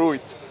dry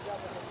fruit.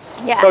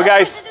 Yeah. So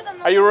guys,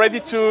 are you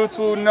ready to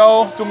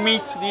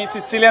meet the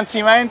Sicilian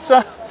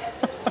semenza?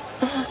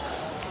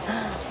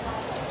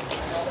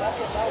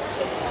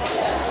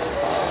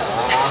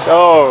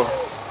 So,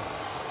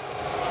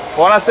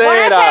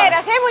 buonasera!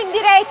 Buonasera, siamo in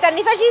diretta,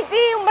 mi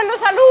facete un bello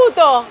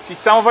saluto! Ci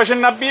stiamo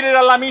facendo abbire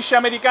dagli amici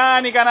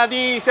americani,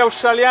 canadesi,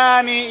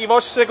 australiani, le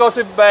vostre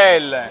cose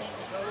belle.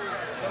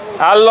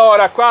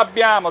 Allora, qua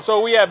abbiamo, so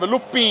we have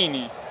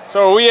lupini,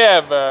 so we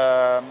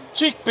have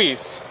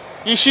chickpeas,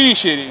 i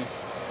ciceri,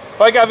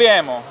 poi che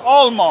abbiamo?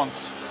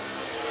 Almonds,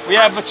 we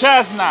have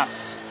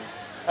chestnuts,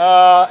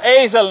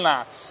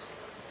 hazelnuts,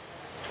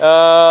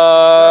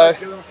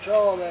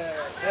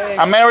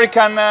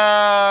 American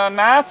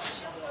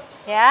nuts.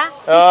 Yeah,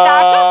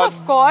 pistachios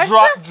of course.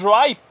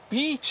 Dry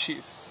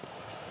peaches.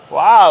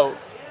 Wow.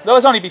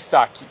 Dove sono i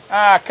pistacchi?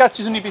 Ah, qua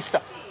ci sono i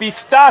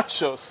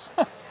pistachos.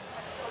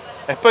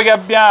 E poi che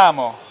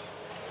abbiamo?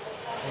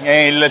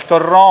 Il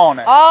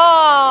torrone.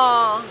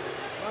 Oh!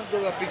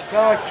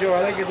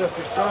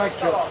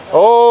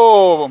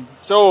 Oh,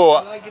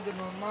 so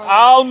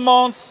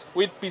almonds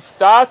with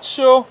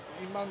pistachio,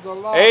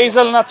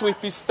 hazelnuts with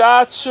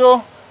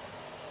pistachio.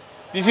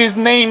 This is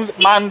named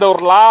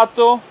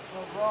mandorlato,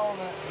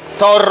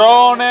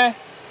 torrone,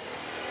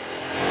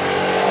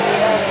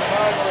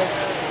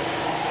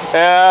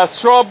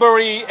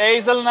 strawberry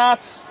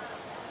hazelnuts.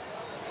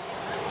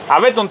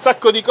 Avete un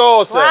sacco di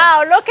cose.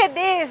 Wow, look at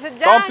this,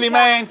 Gianca.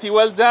 Complimenti,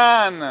 well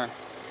done.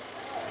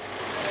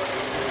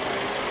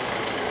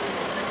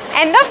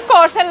 And of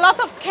course, a lot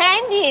of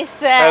candies.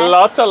 A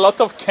lot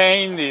of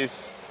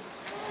candies.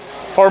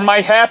 For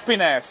my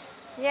happiness.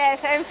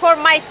 Yes, and for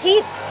my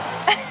teeth.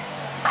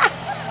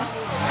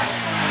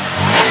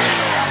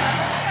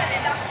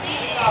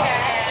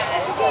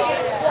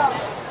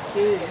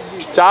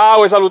 Ciao,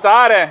 vuoi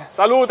salutare?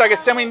 Saluta che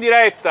siamo in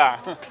diretta.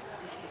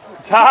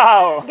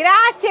 Ciao.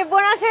 Grazie,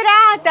 buona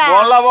serata.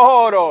 Buon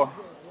lavoro.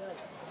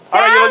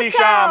 Ora glielo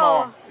diciamo.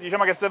 ciao.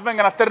 Diciamo che se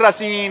vengono a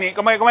Terrasini,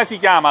 come si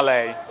chiama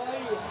lei?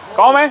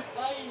 Come?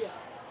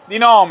 Di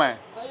nome?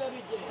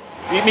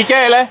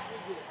 Michele?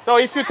 So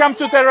if you come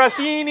to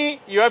Terrasini,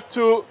 you have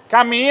to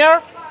come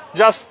here,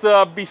 just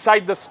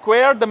beside the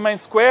square, the main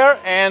square,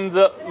 and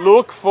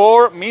look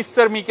for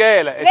Mr.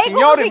 Michele. E il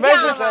signore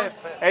invece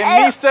è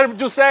Mr.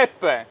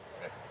 Giuseppe.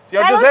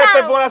 Signor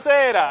Giuseppe,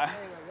 buonasera.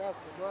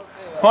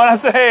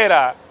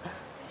 Buonasera.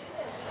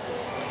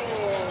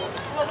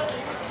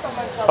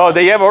 Oh,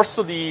 they have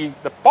also the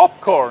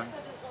popcorn.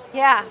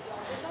 Yeah.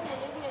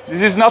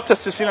 This is not a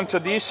Sicilian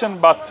tradition,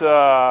 but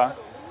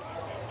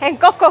And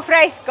cocco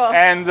fresco.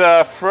 and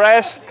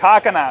fresh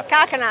coconuts.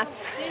 Coconuts.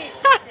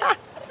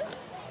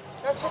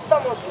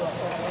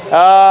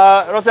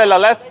 Rosella,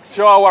 let's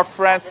show our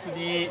friends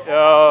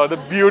the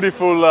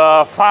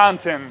beautiful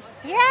fountain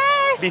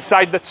Yes.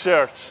 beside the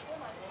church.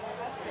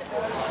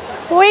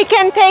 We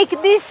can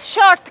take this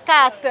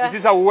shortcut. This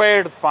is a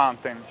weird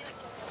fountain.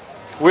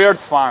 Weird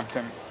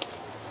fountain.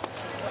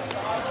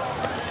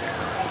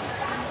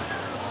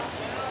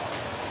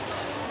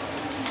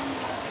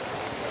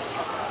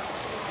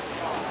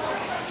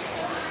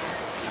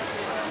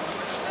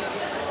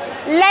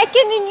 Like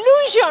an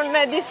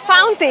illusion, this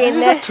fountain. This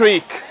is a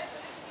trick,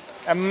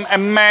 a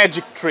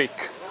magic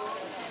trick.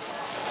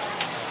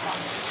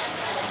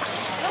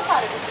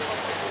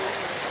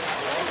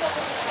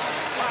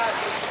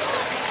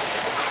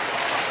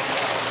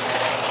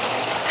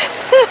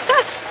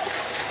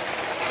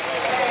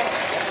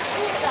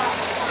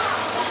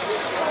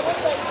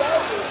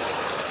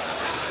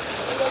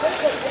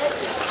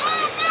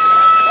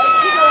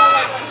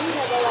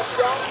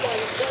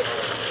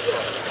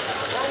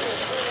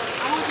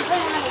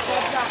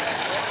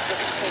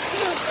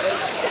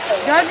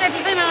 Giorgia,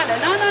 ti fai male?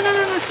 No,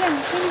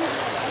 scendi.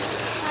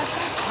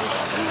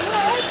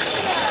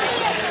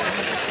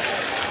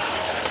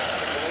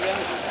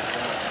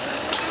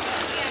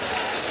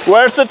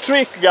 Where's the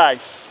trick,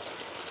 guys?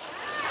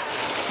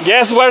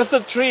 Guess where's the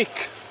trick?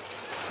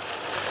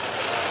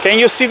 Can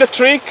you see the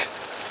trick?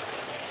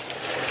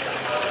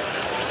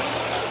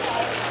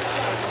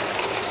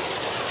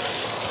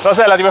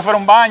 Rosella, ti vuoi fare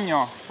un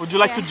bagno? Would you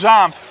like to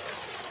jump?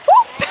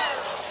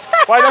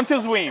 Why don't you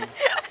swim?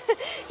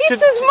 It's too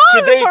small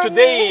for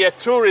Today, me. a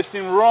tourist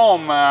in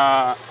Rome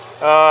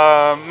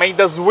made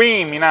us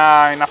swim in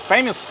a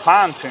famous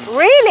fountain,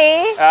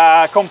 Really?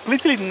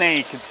 completely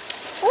naked.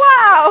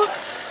 Wow.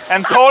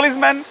 And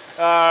policemen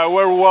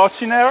were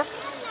watching her,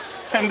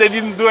 and they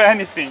didn't do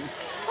anything.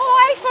 Oh,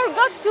 I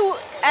forgot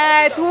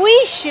to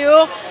wish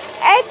you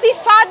Happy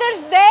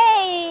Father's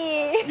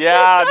Day.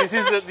 Yeah, this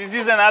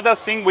is another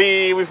thing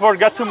we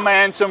forgot to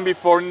mention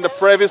before in the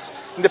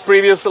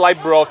previous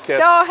live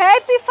broadcast. So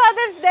Happy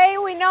Father's Day.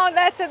 We know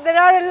that there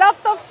are a lot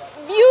of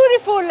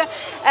beautiful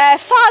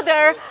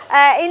fathers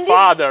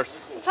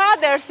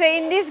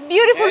in this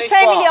beautiful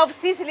family of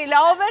Sicily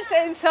lovers,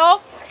 and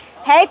so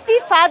Happy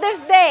Father's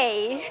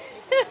Day.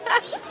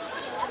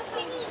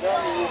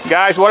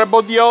 Guys, what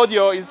about the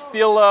audio? Is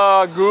still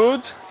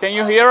good? Can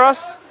you hear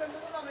us?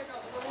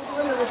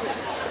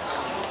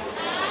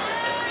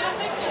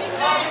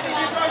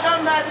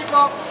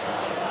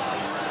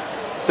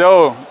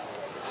 So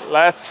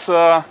let's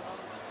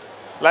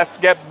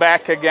get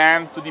back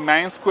again to the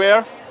main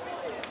square.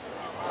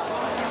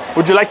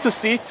 Would you like to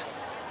sit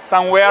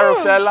somewhere,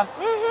 Rosella?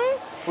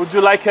 Would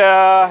you like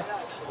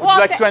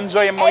to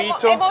enjoy a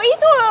mojito? A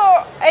mojito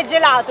or a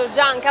gelato,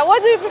 Gianca?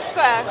 What do you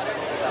prefer?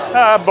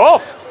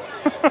 Both.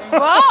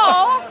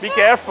 Wow. Be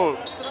careful.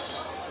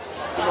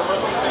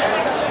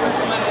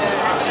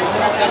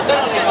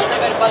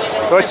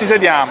 Dove ci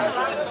sediamo?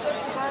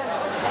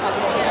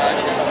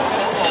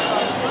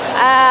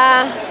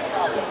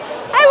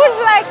 I would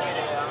like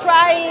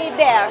try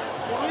there.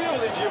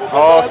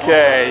 Ok.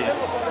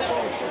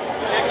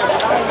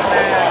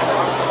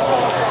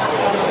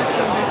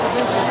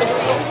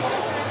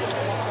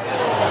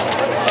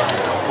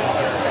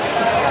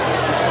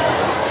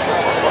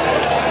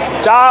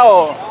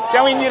 Ciao,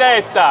 siamo in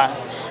diretta.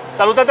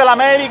 Salutate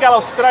l'America,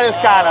 l'Australia e il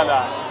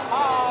Canada.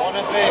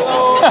 Buone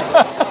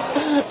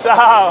feste.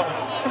 Ciao.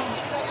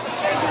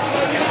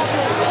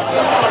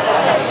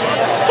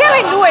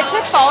 in due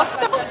c'è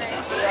posto.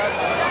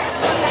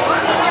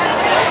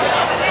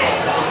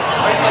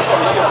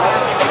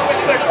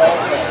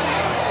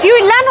 Più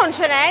in là non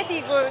ce n'è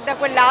da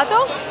quel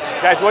lato.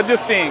 Guys, what do you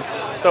think?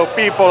 So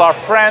people are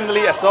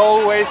friendly as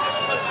always.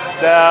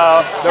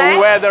 The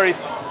weather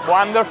is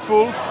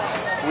wonderful.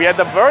 We had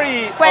a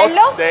very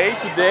hot day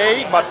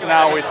today, but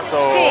now it's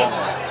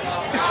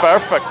it's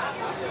perfect,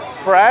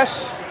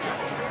 fresh.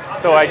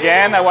 So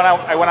again, I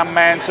wanna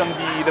mention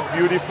the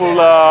beautiful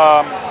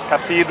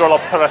Cathedral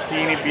of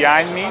Terrasini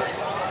behind me,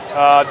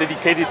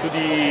 dedicated to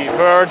the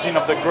Virgin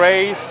of the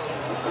Grace.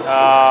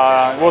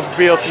 It was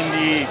built in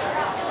the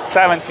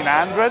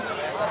 1700,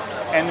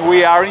 and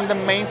we are in the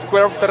main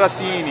square of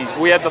Terrasini.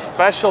 We had a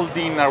special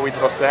dinner with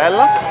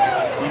Rosella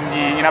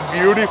in a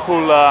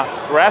beautiful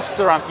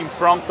restaurant in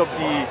front of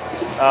the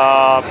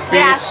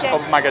beach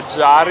of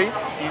Magaggiari,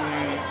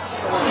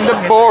 in the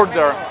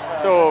border.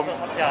 So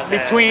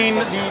between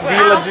the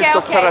villages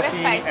of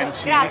Terrasini and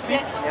Sicily,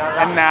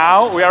 and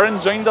now we are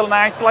enjoying the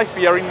nightlife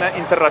here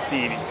in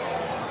Terrasini.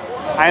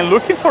 I'm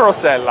looking for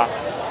Rosella.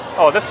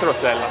 Oh, that's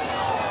Rosella.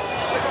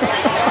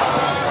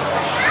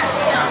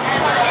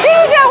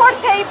 This is our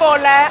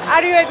table.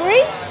 Are you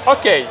agree?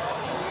 Ok.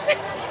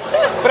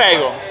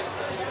 Prego.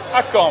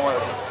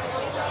 Accomodati.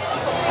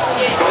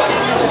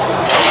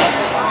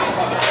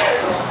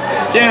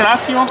 Tieni un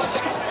attimo.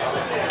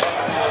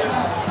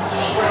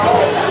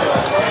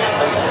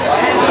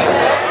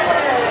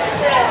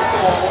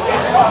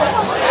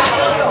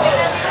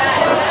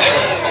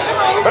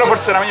 Però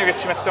forse era meglio che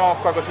ci mettiamo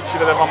qua così ci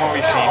vedevamo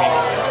vicini.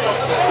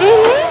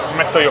 Mi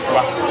metto io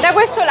qua. Da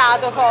questo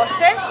lato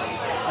forse?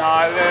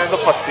 No, do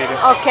fastidio.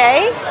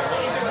 Ok.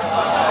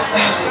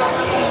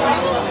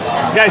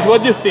 Guys,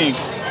 what do you think?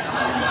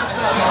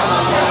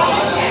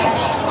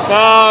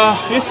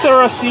 Is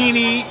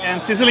Terrasini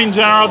and Sicily in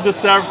general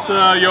deserves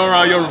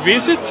your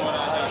visit?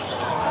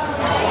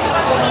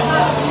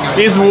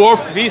 Is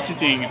worth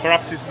visiting,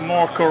 perhaps it's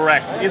more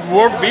correct. Is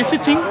worth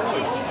visiting,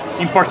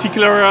 in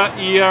particular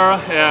here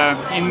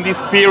in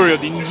this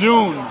period, in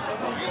June,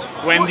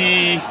 when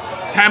the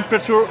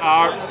temperatures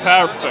are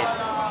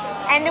perfect.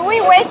 And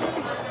we wait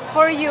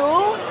for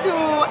you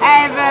to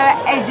have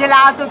a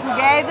gelato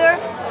together,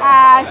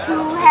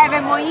 to have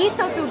a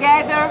mojito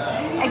together,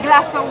 a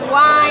glass of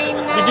wine.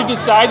 Did you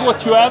decide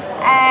what you have?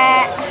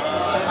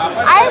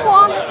 I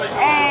want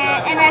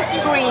an ice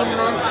cream.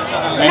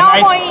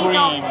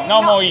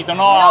 No mojito,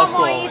 no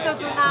alcohol. Mojito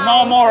tonight.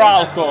 No more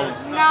alcohol.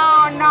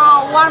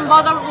 No, one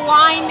bottle of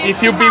wine is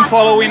If you've been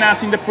following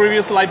us in the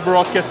previous live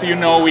broadcast, you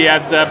know we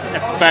had a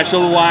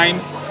special wine,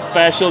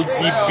 special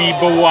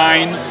Zibibo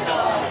wine,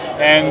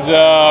 and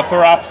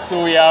perhaps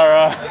we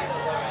are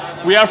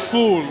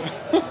full.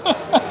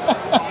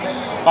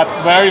 But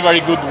very,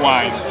 very good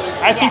wine.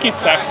 I think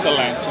it's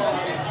excellent.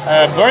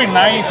 Very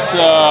nice,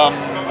 how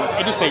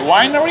do you say,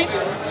 winery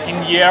in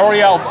the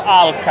area of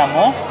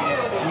Alcamo,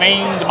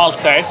 named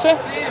Maltese.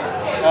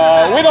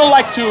 We don't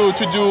like to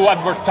do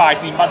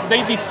advertising, but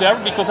they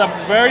deserve because of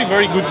very,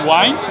 very good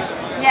wine.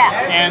 Yeah.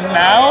 And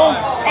now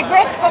a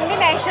great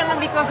combination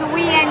because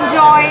we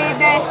enjoy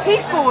the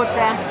seafood,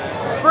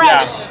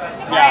 fresh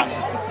seafood.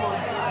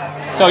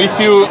 So if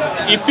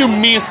you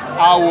missed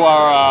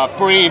our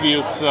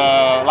previous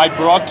live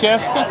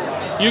broadcast,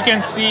 you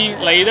can see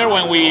later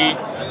when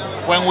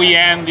we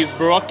end this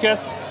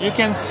broadcast, you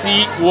can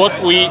see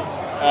what we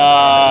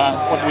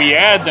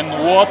had and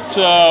what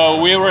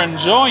we were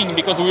enjoying,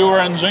 because we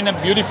were enjoying a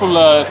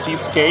beautiful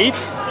seascape.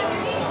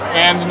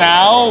 And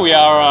now we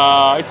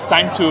are. It's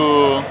time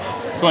to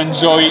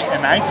enjoy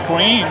an ice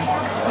cream.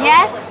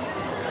 Yes,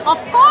 of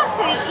course.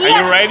 Here,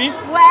 Are you ready?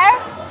 Where?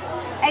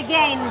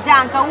 Again,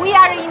 Gianca, we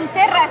are in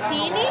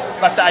Terrasini.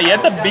 But I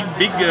had a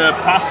big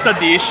pasta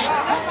dish,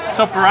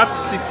 so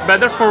perhaps it's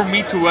better for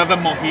me to have a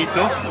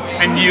mojito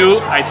and you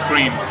ice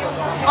cream.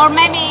 Or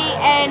maybe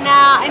an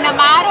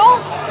amaro.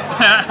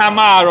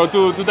 Amaro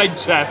to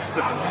digest,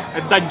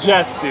 a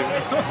digestive.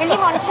 A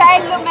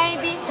limoncello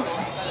maybe.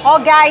 Oh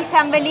guys,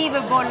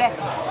 unbelievable.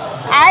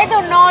 I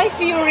don't know if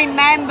you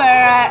remember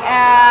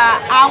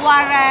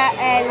our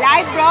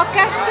live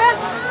broadcast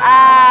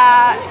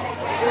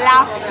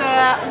last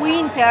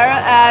winter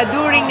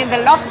during the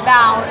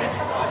lockdown.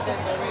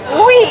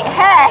 We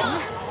had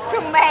to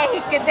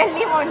make the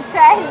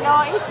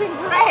limoncello. It's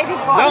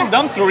incredible.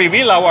 Don't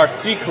reveal our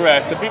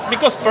secret,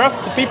 because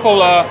perhaps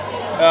people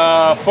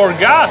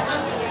forgot.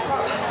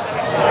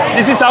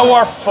 This is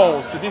our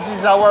fault. This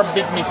is our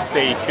big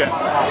mistake.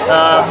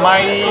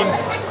 My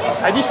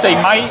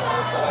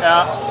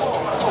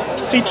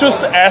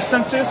citrus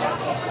essences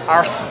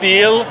are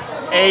still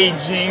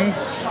aging.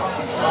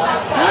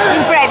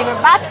 Incredible,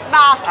 but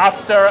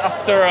After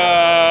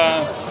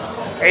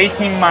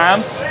 18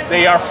 months,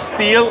 they are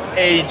still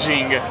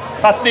aging,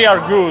 but they are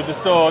good.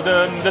 So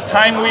the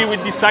time we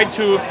decide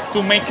to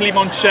make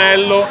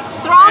limoncello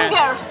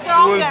stronger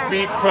will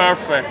be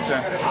perfect.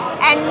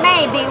 And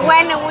maybe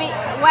when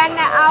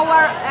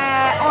our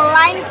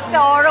online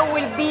store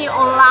will be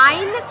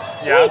online,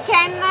 Yeah. we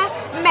can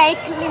make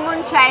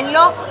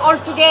limoncello all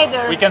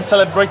together. We can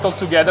celebrate all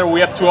together. We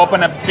have to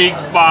open a big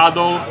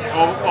bottle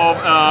of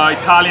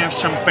Italian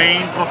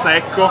champagne,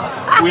 Prosecco.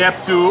 We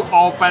have to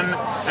open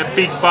a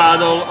big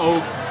bottle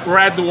of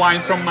red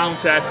wine from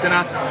Mount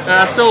Etna.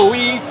 So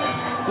we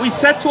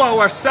said to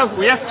ourselves,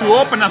 we have to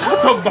open a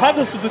lot of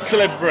bottles to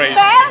celebrate.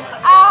 Bells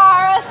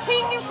are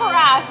singing for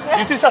us.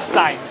 This is a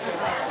sign.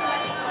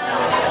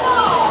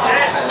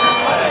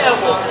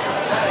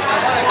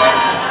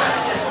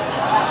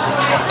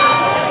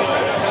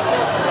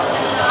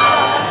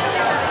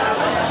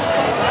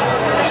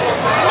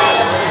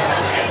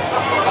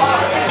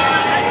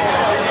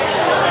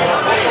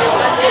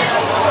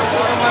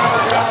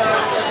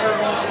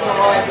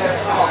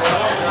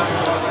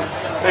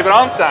 Sei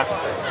pronta?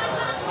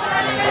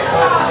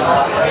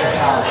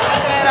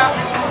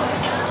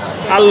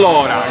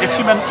 Allora, che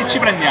ci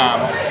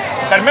prendiamo?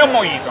 Per me è un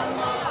mojito.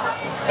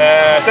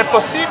 Se è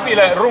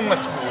possibile, rum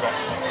scuro.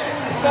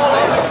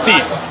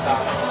 Sì.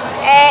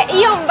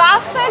 Io un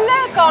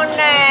waffle con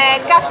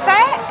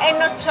caffè e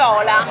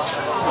nocciola.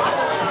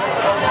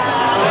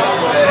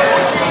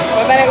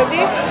 Va bene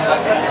così?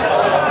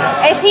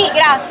 Sì,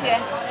 grazie.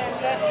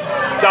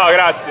 Ciao,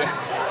 grazie.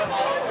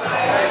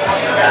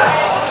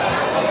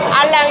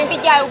 Allora mi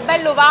pigliai un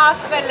bello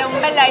waffle, un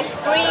bello ice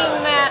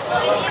cream,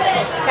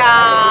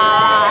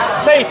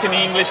 Say it in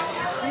English.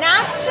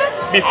 nuts.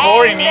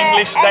 Before in and,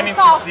 English, and then in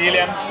coffee.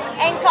 Sicilian.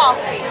 And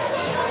coffee.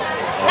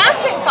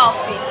 Nuts and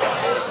coffee.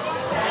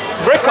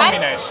 Great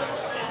combination.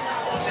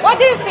 What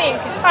do you think?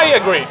 I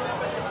agree.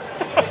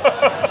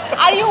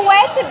 Are you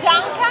wet,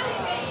 Gianca?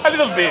 A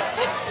little bit.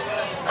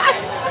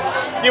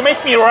 You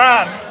make me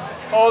run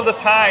all the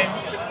time.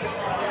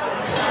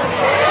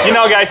 You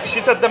know, guys,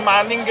 she's a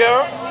demanding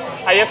girl.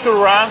 I have to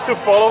run to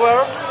follow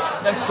her,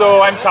 and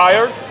so I'm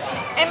tired.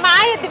 Am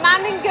I a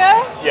demanding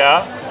girl?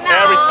 Yeah, No.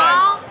 every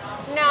time.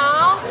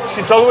 No.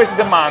 She's always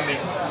demanding.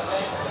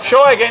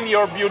 Show again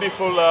your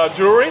beautiful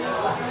jewelry.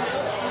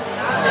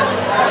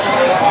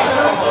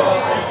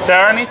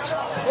 Turn it.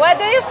 What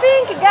do you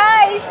think,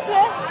 guys?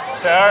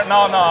 Turn.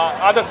 No,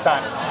 other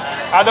time.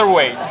 Other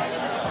way.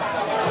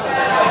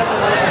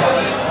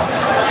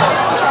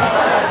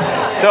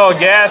 So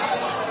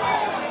guess.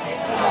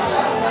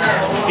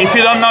 If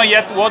you don't know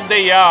yet what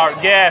they are,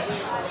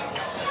 guess.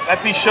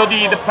 Let me show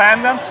the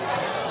pendant.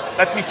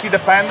 Let me see the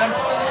pendant.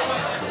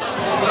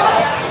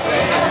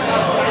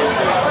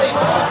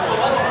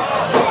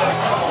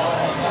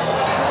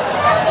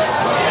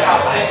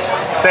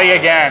 Say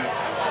again.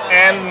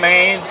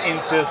 Handmade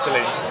in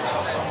Sicily.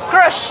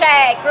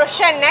 Crochet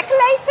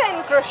necklace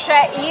and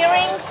crochet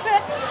earrings,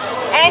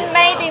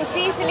 handmade in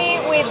Sicily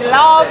with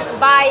love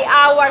by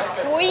our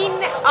queen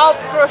of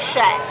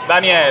crochet.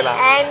 Daniela.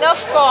 And of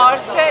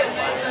course,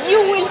 you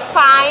will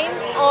find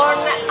on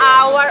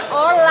our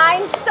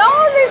online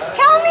store. It's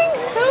coming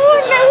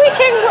soon. We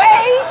can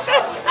wait.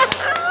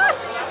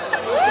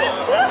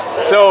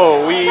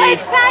 So So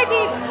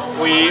excited.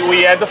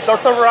 we had a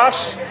sort of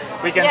rush.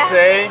 We can Yeah.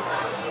 say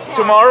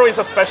tomorrow is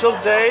a special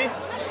day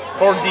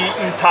for the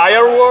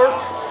entire world.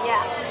 Yeah.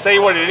 Say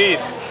what it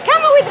is.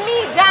 Come with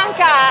me,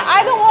 Gianca.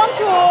 I don't want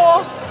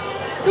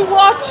to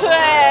watch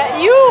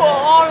you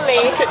only.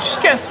 She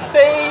can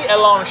stay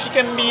alone. She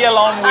can be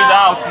alone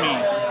without me.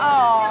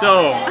 Oh.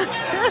 So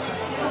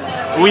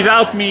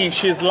without me,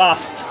 she's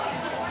lost.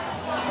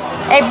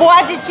 E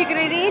Buagi ci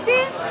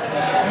credete?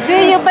 Do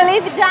you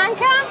believe,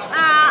 Gianca?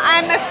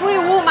 I'm a free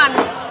woman.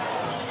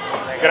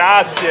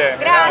 Grazie.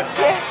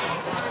 Grazie.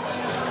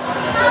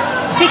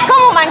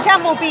 Siccome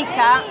mangiamo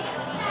picca,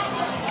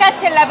 qua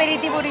c'è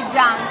l'aperitivo di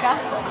Gianca.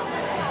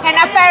 An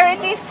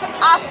aperitif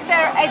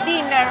after a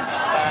dinner.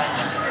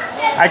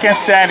 I can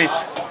stand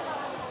it.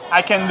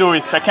 I can do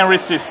it. I can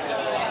resist.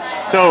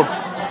 So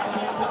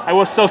I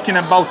was talking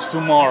about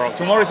tomorrow.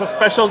 Tomorrow is a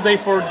special day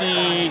for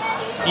the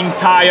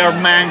entire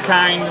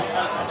mankind.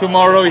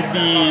 Tomorrow is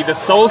the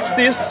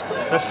solstice,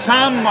 the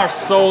summer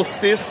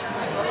solstice.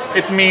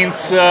 It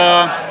means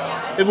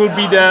it will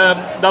be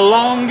the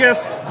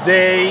longest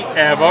day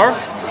ever.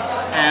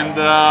 And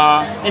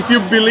if you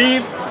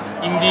believe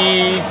in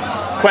the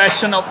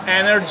question of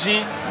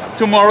energy,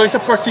 tomorrow is a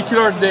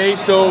particular day,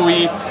 so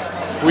we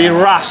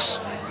rush,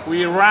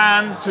 we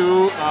run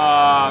to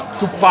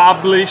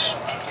publish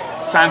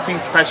something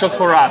special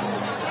for us.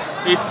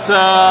 It's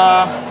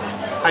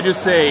how do you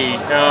say?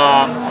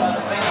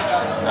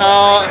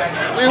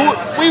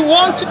 We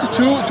wanted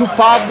to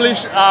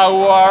publish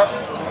our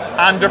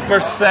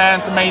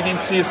 100% made in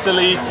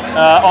Sicily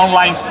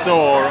online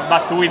store,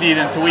 but we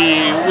didn't.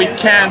 We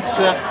can't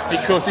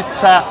because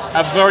it's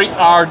a very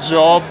hard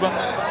job,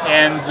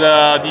 and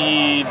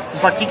in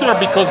particular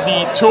because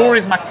the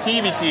tourism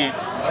activity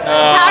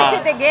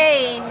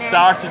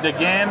started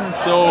again.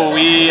 So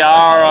we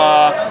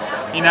are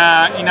in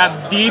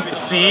a deep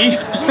sea.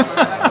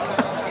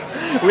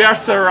 We are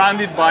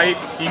surrounded by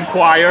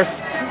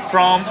inquiries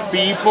from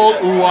people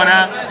who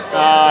wanna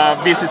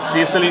visit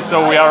Sicily,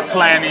 so we are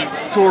planning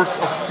tours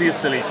of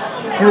Sicily,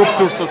 group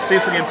tours of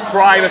Sicily and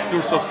private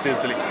tours of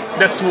Sicily.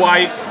 That's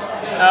why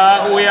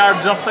we are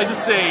just, I to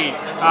say,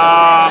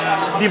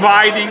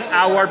 dividing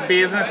our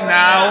business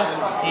now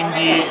in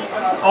the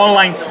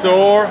online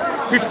store,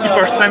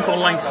 50%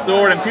 online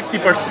store and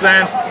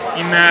 50%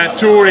 in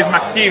tourism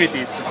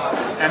activities.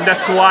 And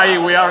that's why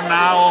we are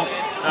now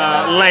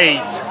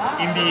late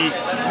in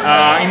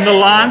the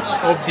launch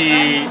of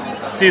the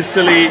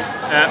Sicily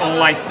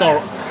online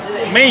store.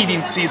 Made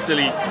in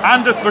Sicily,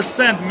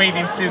 100% made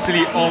in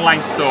Sicily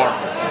online store.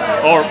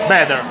 Or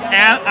better,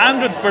 and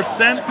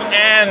 100%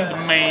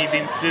 and made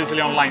in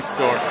Sicily online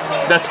store.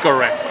 That's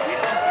correct.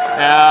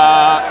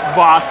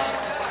 But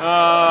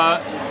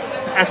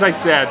as I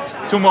said,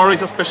 tomorrow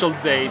is a special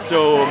day.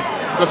 So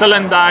Rosella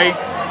and I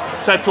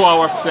said to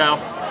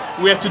ourselves,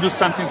 we have to do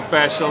something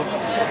special.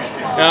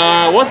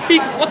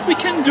 What we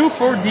can do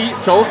for the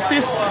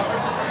solstice?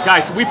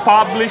 Guys, we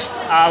published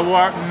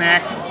our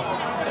next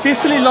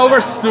Sicily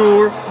Lovers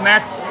Tour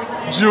next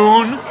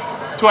June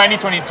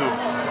 2022.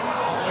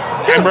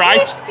 I'm right?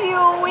 Gift you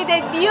with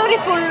a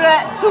beautiful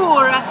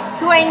tour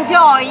to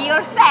enjoy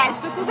yourself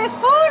to the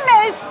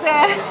fullest.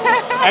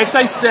 As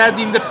I said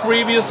in the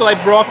previous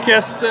live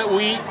broadcast,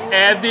 we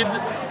added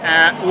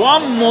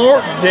one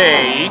more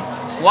day,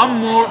 one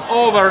more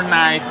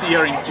overnight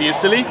here in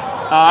Sicily.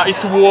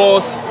 It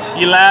was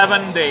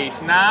 11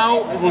 days.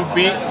 Now it will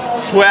be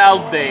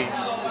 12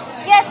 days.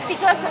 Yes,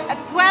 because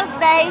 12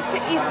 days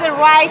is the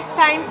right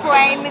time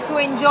frame to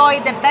enjoy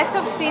the best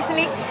of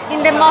Sicily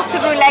in the most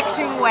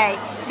relaxing way.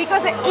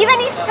 Because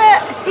even if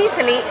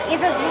Sicily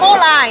is a small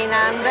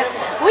island,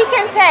 we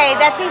can say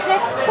that it's a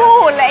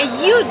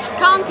huge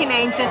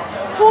continent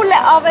full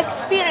of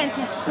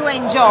experiences to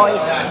enjoy.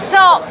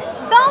 So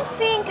don't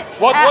think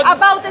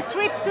about a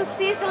trip to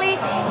Sicily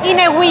in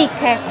a week.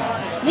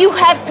 You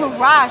have to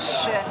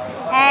rush.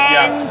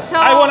 And so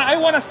I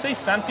wanna say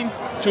something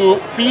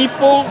to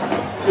people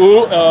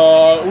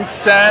who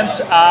sent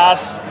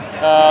us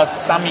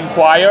some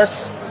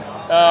inquiries.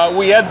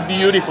 We had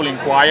beautiful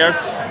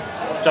inquiries.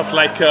 Just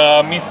like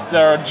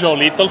Mr. Joe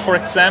Little, for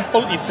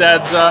example, he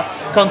said,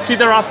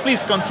 "Consider us,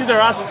 please consider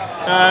us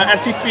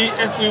as if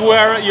we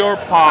were your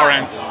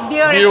parents."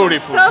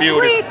 Beautiful, so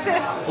beautiful. Sweet.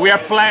 We are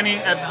planning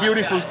a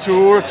beautiful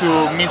tour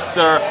to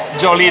Mr.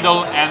 Joe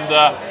Little and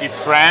his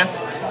friends,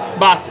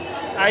 but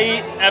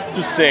I have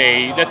to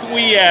say that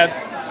we had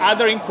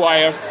other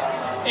inquiries,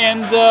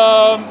 and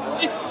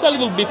it's a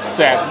little bit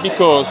sad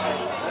because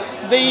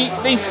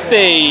they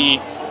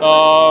stay.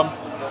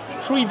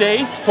 3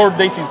 days, 4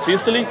 days in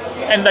Sicily,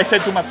 and I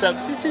said to myself,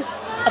 this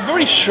is a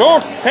very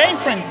short time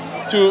frame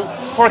to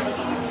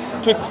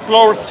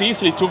explore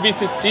Sicily, to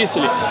visit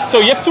Sicily. So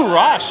you have to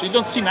rush, you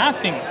don't see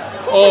nothing.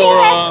 Sicily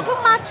has too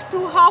much to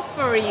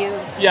offer you.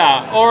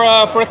 Yeah,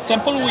 or for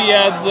example, we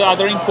had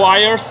other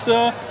inquiries,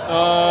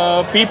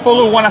 people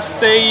who want to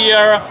stay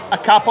here a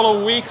couple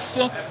of weeks,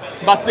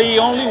 but they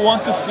only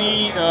want to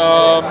see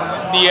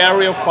the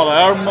area of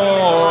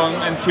Palermo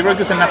and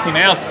Syracuse and nothing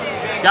else.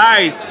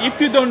 Guys,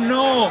 if you don't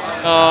know,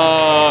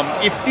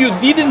 if you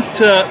didn't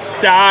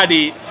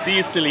study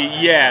Sicily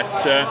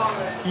yet,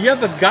 you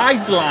have a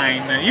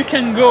guideline. You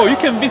can go, you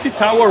can visit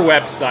our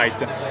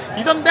website.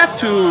 You don't have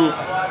to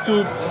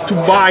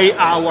buy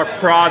our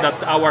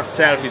product, our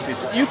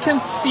services. You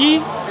can see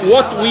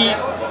what we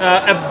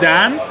have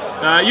done.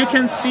 You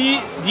can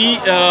see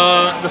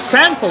the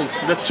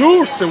samples, the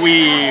tours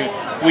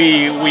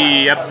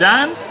we have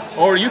done,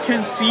 or you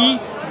can see.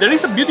 There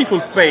is a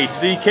beautiful page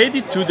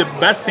dedicated to the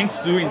best things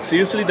to do in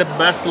Sicily, the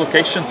best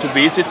location to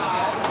visit,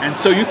 and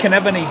so you can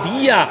have an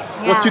idea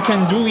what you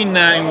can do in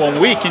 1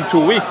 week, in 2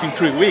 weeks, in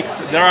 3 weeks.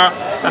 There are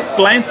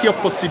plenty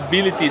of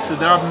possibilities.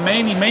 There are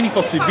many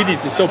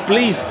possibilities. So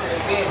please,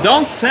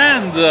 don't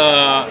send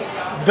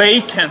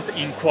vacant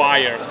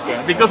inquiries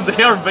because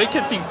they are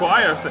vacant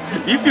inquiries.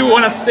 If you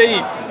want to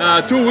stay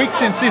 2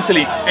 weeks in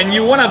Sicily and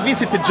you want to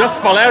visit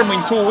just Palermo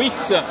in 2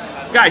 weeks.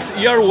 Guys,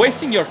 you are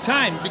wasting your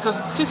time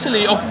because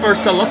Sicily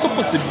offers a lot of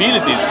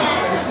possibilities.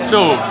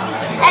 So,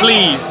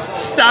 please,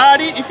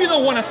 study. If you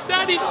don't want to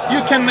study,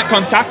 you can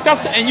contact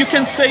us and you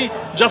can say,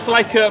 just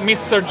like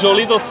Mr. Joe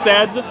Little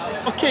said,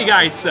 okay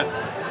guys,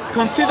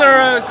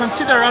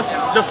 consider us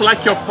just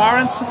like your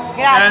parents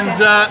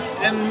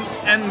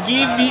and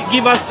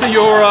give us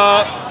your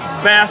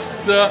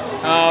best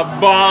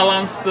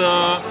balanced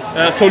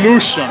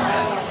solution.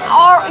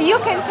 Or you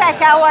can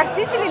check our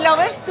Sicily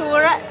Lovers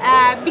Tour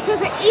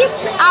because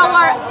it's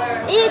our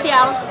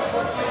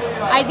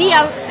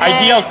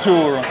ideal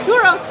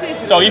tour of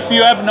Sicily. So if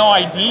you have no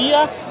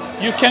idea,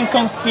 you can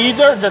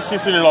consider the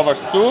Sicily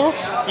Lovers Tour.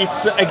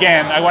 It's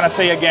again, I want to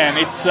say again,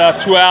 it's a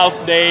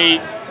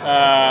 12-day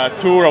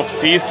tour of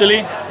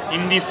Sicily.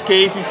 In this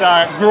case, it's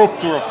a group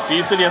tour of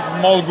Sicily, a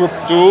small group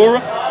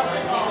tour.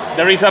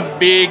 There is a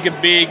big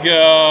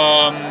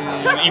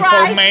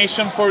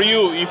information for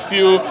you if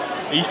you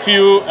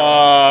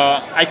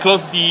I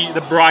close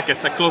the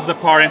brackets, I close the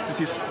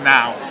parentheses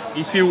now.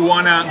 If you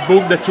wanna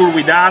book the tour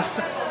with us,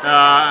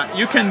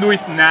 you can do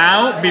it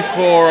now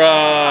before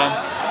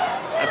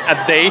a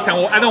date.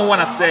 I don't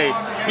wanna say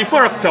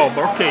before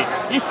October. Okay,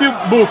 if you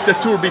book the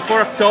tour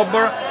before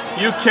October,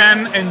 you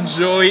can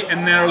enjoy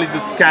an early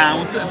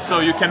discount, and so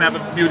you can have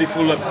a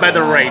beautiful,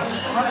 better rates.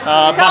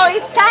 So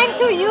it's time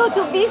to you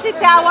to visit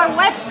our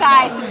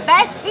website,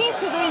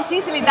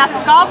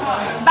 bestthingstodoinsicily.com,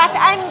 but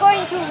I'm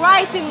going to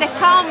write in the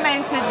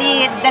comments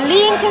the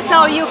link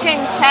so you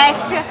can check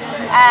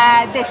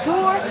the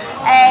tour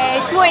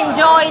to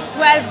enjoy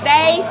 12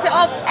 days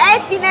of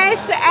happiness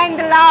and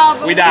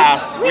love with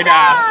us.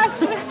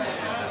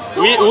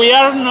 So we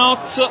are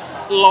not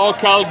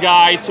local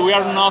guides, we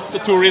are not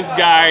tourist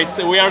guides,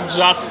 we are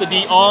just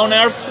the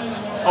owners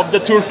of the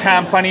tour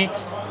company.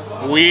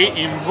 We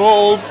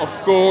involve, of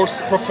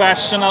course,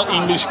 professional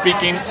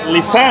English-speaking,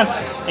 licensed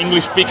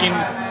English-speaking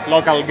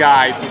local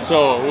guides.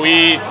 So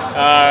we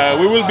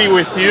will be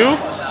with you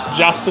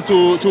just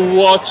to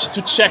watch,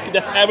 to check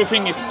that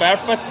everything is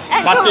perfect.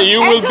 And but to,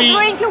 you and will to be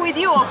drink with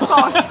you, of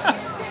course.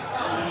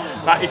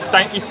 But it's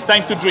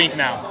time to drink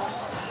now.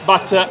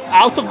 But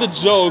out of the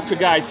joke,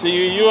 guys,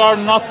 you are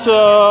not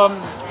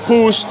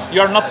pushed,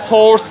 you are not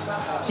forced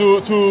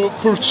to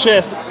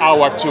purchase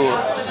our tour.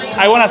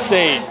 I want to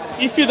say,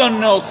 if you don't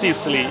know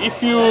Sicily,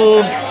 if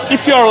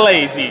you are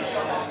lazy,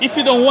 if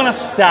you don't want to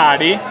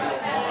study,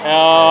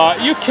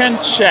 you can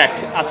check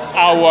at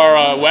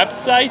our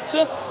website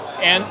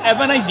and have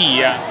an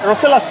idea.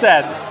 Rosella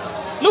said,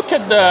 look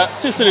at the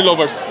Sicily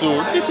Lovers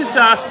Tour. This is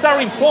a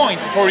starting point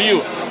for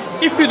you.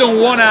 If you don't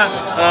want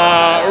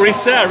to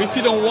reserve, if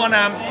you don't want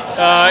to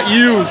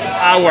use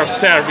our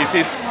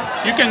services,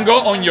 you can go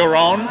on your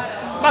own.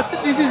 But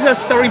this is a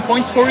starting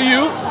point for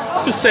you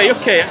to say,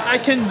 okay, I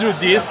can do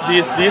this,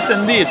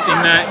 and this in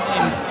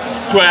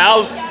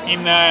 12,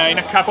 in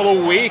a couple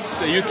of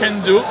weeks. You can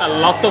do a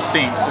lot of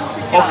things.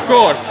 Of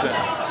course,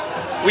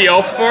 we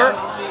offer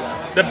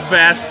the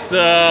best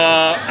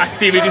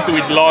activities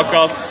with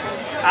locals.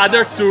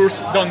 Other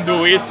tours don't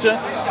do it.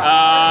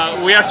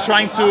 We are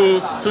trying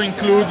to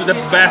include the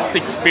best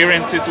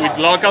experiences with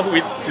locals,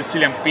 with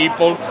Sicilian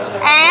people,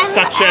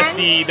 such as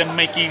the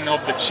making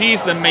of the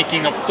cheese, the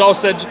making of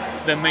sausage,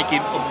 the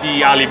making of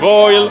the olive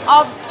oil,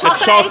 the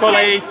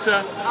chocolate,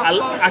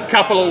 a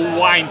couple of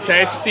wine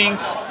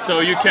tastings, so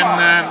you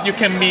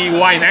can be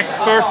wine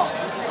experts.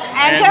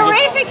 And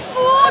terrific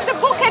food,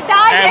 book a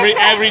diet.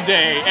 Every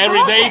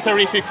day,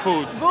 terrific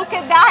food. Book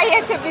a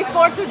diet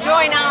before to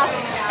join us.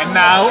 And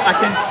now I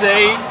can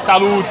say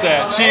salute,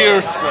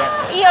 cheers.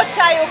 Io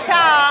c'hai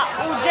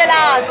un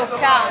gelato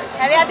qua.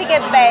 Guardate che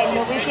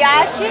bello, vi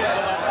piace?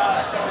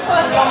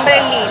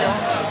 L'ombrellino.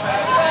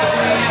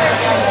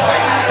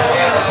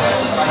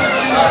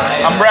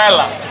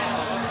 Umbrella.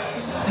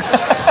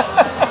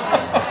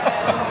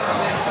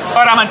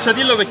 Ora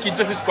manciatillo per chi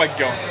già si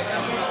squagliò.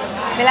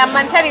 Me l'ha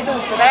mangiato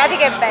tutto, guardate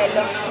che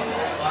bello.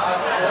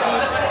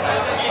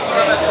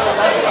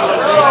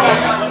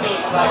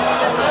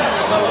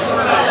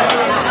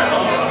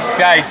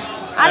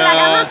 Guys,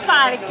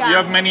 you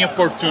have many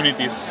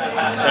opportunities.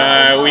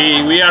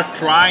 We are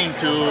trying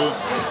to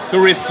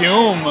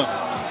resume,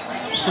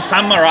 to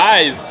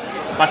summarize,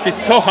 but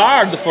it's so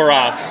hard for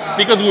us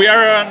because we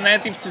are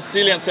native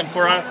Sicilians, and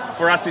for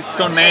us it's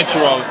so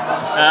natural,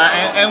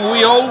 and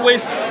we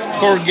always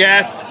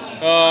forget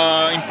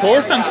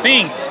important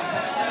things.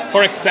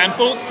 For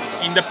example,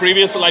 in the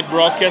previous live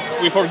broadcast,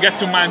 we forget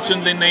to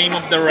mention the name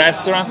of the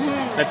restaurants,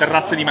 the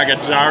Terrazze di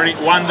Magaggiari.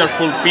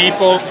 Wonderful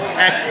people,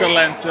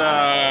 excellent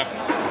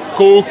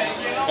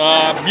cooks,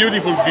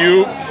 beautiful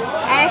view.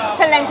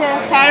 Excellent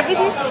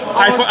services.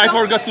 I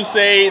forgot to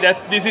say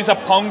that this is a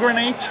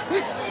pomegranate.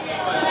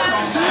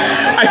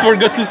 I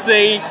forgot to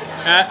say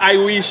I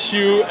wish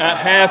you a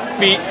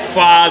happy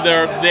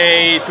Father's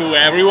Day to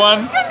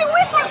everyone. And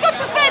we forgot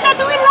to say that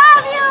we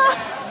love you.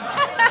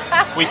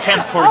 We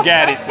can't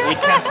forget it. We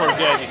can't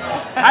forget it.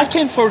 I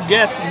can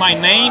forget my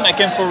name, I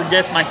can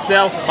forget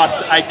myself,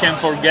 but I can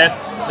forget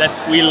that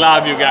we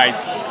love you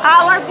guys.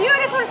 Our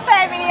beautiful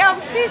family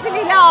of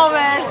Sicily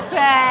lovers.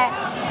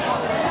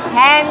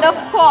 And of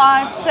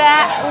course,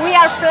 we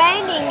are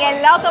planning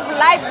a lot of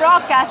live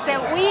broadcasts.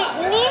 We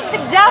need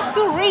just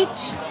to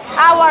reach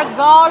our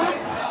goal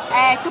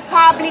to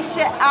publish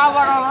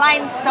our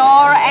online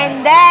store,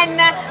 and then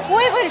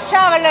we will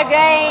travel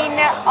again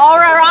all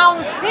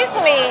around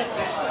Sicily.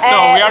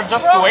 So we are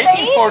just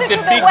waiting for the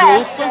big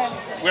group.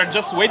 We are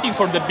just waiting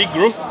for the big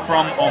group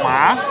from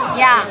Omaha,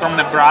 from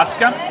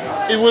Nebraska.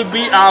 It will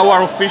be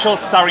our official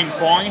starting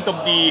point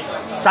of the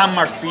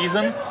summer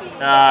season.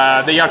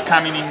 They are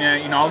coming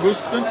in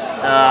August,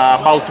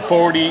 about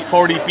 40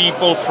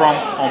 people from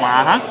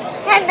Omaha.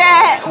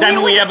 And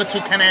then we have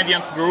 2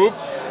 Canadian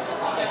groups.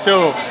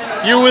 So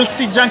you will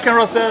see Gianca and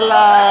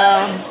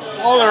Rosella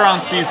all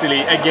around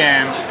Sicily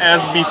again,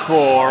 as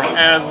before,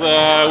 as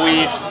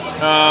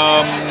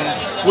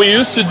we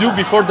used to do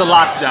before the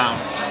lockdown.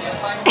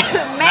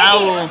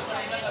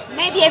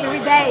 Maybe every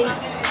day.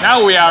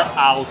 Now we are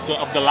out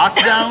of the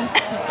lockdown.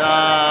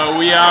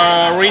 We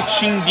are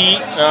reaching the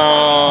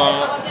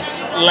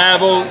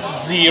level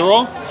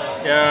 0.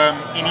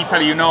 in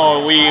Italy, you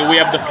know, we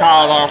have the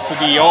colors,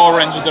 the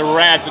orange, the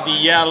red, the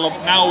yellow.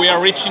 Now we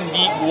are reaching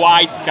the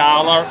white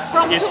color.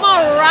 From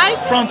tomorrow, right?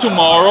 From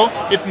tomorrow,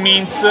 it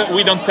means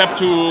we don't have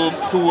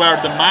to wear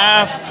the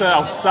masks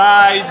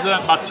outside,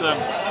 but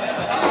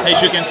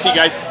as you can see,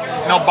 guys,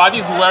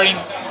 nobody's wearing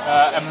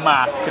a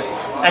mask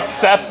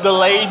except the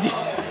lady.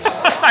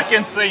 I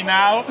can say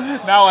now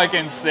I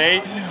can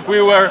say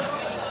we were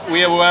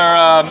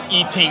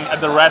eating at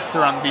the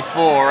restaurant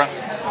before,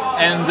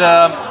 and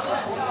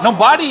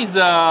nobody is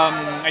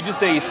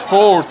is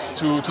forced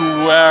to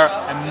wear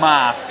a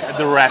mask at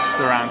the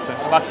restaurant.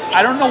 But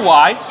I don't know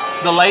why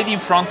the lady in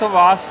front of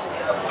us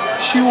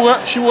she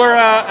wore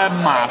a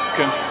mask.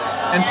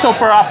 And so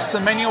perhaps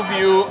many of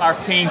you are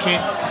thinking,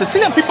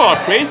 Sicilian people are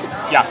crazy?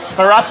 Yeah,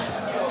 perhaps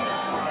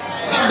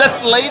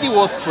that lady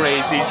was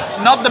crazy,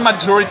 not the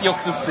majority of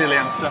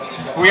Sicilians.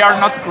 We are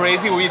not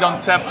crazy, we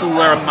don't have to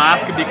wear a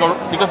mask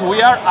because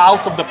we are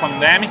out of the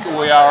pandemic,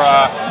 we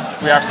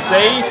are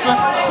safe,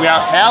 we are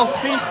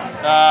healthy,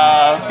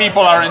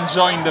 people are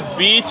enjoying the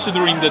beach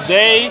during the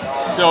day,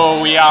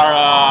 so we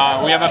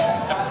have a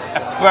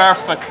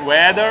perfect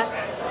weather.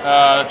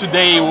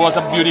 Today was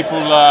a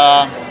beautiful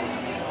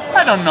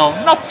I don't know,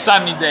 not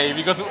sunny day,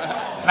 because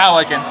now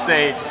I can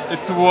say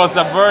it was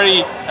a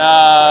very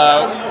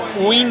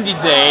windy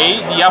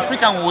day. The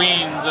African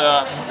wind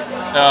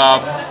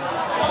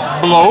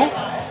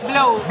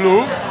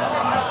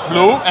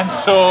blew, and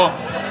so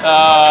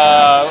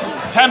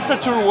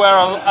temperature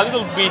were a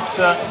little bit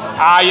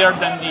higher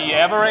than the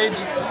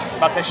average.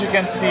 But as you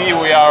can see,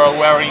 we are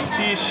wearing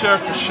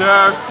t-shirts,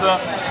 shirts.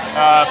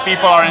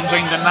 People are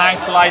enjoying the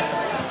nightlife.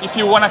 If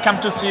you want to come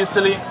to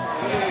Sicily,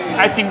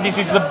 I think this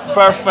is the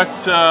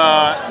perfect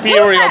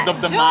period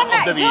of the year.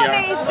 June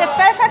is the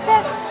perfect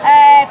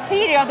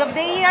period of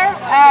the year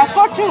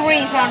for two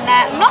reasons.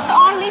 Not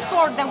only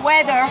for the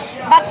weather,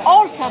 but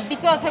also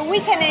because we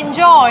can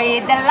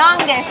enjoy the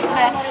longest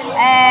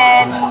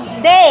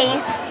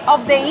days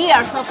of the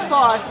years, of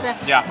course.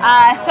 Yeah.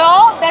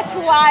 So that's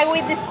why we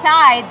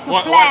decide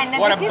to plan the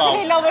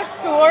Sicily Lovers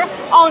Tour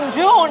on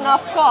June,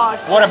 of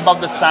course. What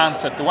about the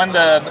sunset? When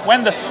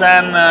the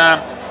sun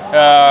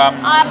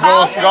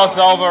goes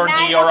over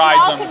the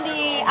horizon.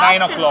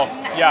 9 o'clock.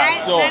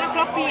 Yeah, so 9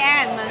 o'clock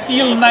p.m.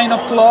 till 9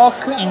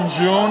 o'clock in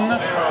June,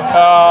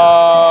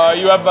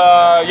 you have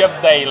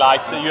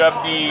daylight. You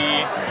have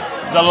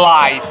the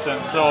light.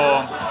 And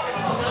so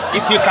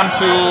if you come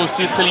to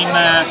Sicily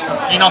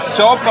in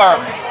October,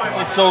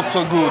 it's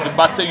also good.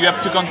 But you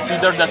have to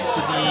consider that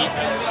the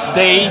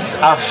days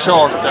are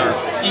shorter.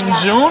 In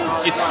June,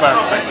 it's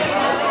perfect.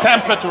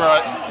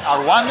 Temperatures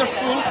are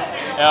wonderful.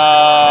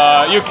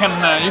 You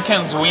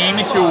can swim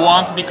if you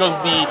want, because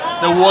the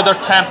water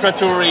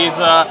temperature is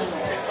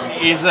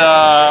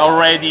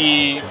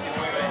already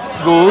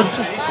good.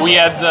 We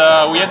had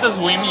a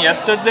swim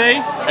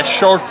yesterday, a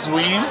short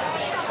swim.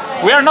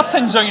 We are not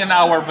enjoying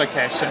our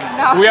vacation.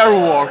 No. We are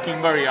working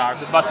very hard,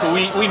 but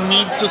we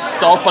need to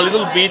stop a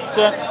little bit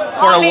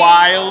for a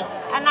while.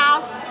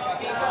 Enough.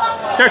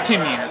 30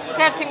 minutes.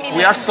 30 minutes.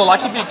 We are so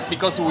lucky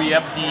because we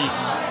have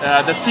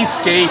the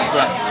seascape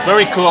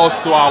very close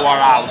to our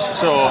house.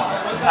 So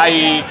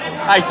I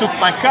took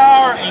my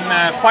car. In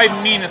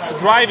 5 minutes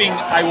driving,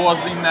 I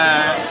was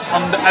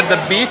at the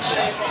beach.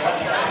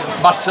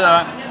 But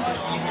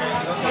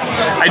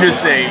I do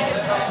say,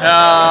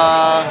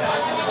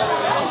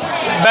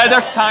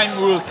 better time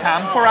will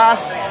come for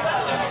us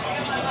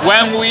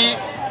when we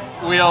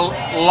will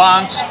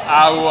launch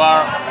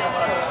our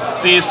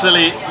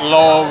Sicily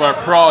Lover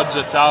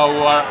project,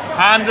 our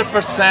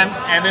 100%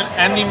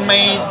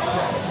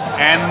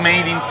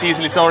 handmade in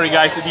Sicily. Sorry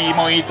guys, the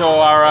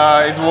mojito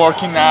is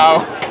working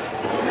now.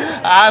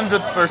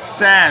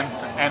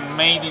 100%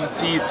 handmade in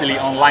Sicily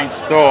online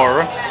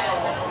store.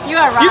 You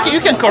are right.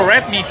 You can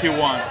correct me if you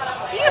want.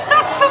 You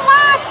talk too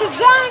much,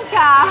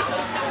 Gianca.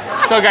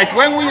 So guys,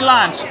 when we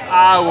launch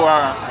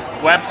our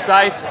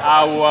website,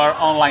 our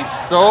online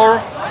store,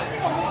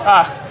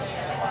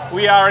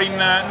 we are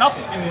not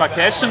in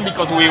vacation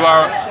because we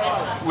are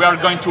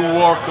going to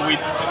work with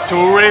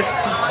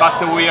tourists, but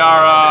we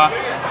are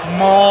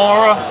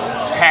more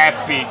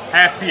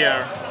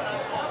happier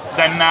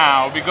than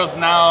now, because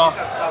now,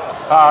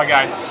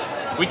 guys,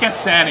 we can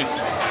stand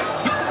it.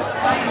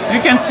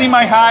 You can see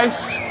my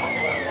eyes.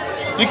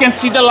 You can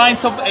see the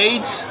lines of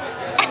age.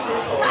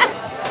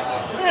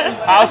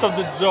 Out of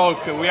the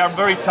joke, we are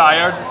very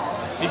tired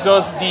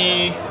because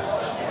the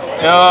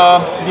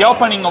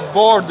opening of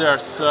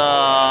borders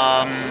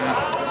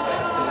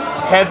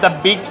had a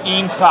big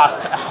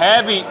impact, a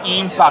heavy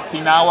impact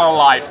in our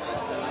lives,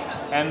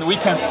 and we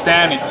can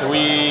stand it.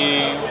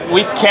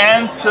 We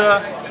can't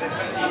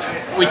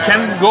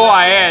go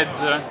ahead.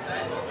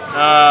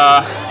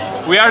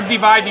 We are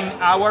dividing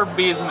our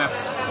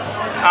business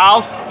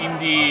half in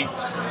the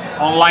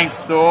online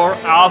store,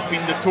 half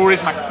in the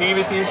tourism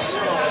activities.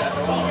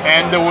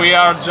 And we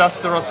are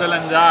just Rosella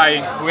and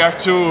I. We are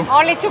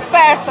only two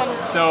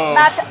persons. So,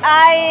 but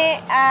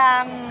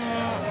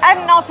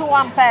I'm not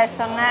one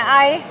person.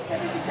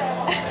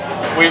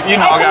 you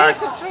know, I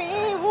guys.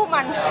 three women.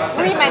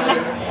 women.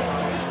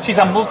 She's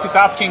a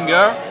multitasking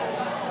girl.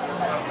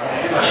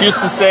 She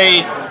used to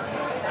say,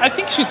 I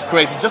think she's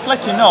crazy, just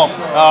like you know,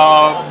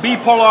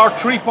 bipolar,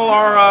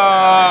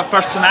 tripolar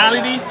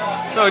personality.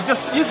 So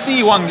just you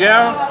see one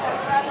girl,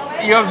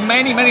 you have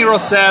many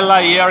Rosella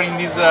here in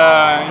this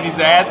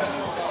head.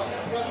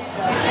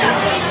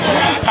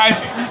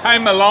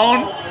 I'm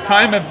alone, so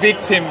I'm a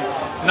victim,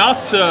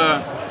 not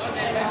from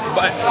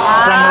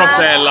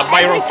Rosella,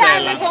 by every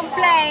Rosella. time you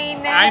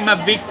complain. I'm a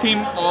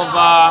victim of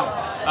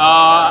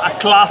a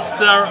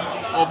cluster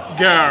of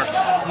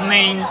girls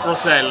named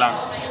Rosella.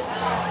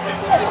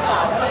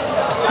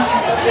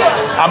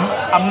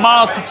 A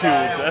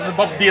multitude, as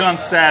Bob Dylan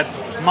said,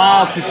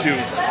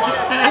 multitude.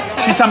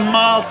 She's a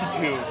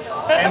multitude,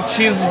 and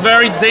she's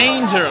very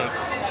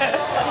dangerous.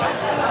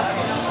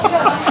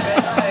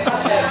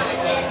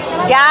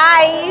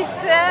 Guys,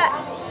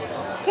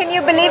 can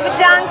you believe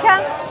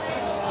Gianca?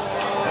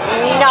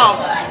 No.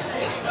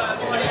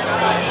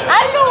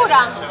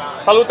 Allora,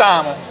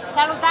 Salutiamo.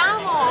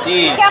 salutiamo.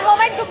 Sì. Che al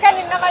momento che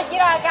andiamo a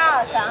girare a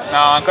casa.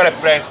 No, ancora è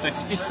presto,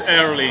 it's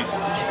early.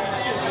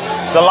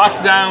 The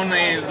lockdown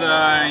is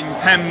in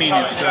 10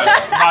 minutes,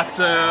 but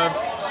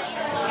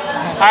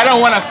I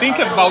don't want to think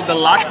about the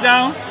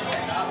lockdown.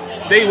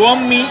 They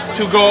want me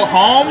to go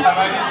home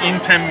in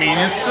 10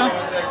 minutes,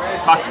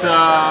 but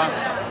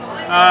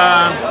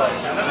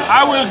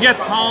I will get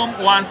home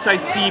once I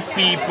see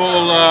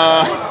people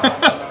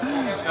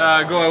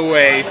go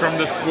away from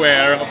the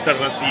square of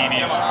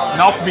Terrasini,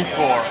 not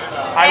before.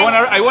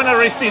 I wanna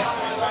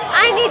resist.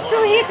 I need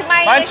to eat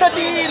my...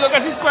 Manciatilo,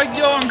 che si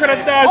squagliò ancora a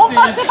Non darsi.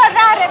 posso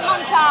parlare e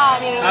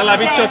mangiare. Allora,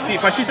 picciotti,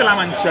 facitela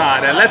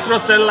mangiare. Let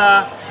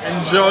Rosella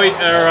enjoy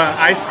her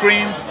ice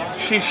cream.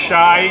 She's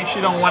shy,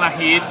 she don't wanna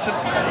eat.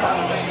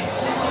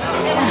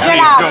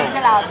 Please go.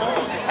 Gelato.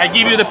 I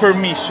give you the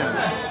permission.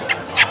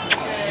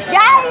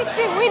 Guys,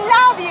 we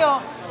love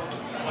you.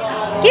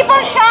 Keep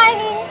on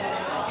shining.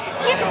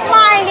 Keep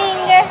smiling.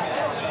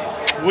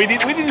 We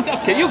didn't.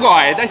 Okay, you go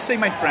ahead. I say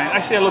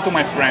hello to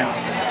my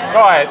friends.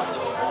 Go ahead.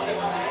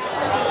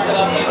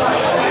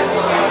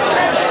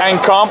 And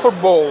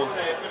comfortable.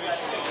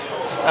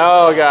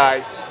 Oh,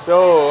 guys.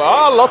 So,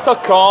 a lot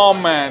of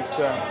comments.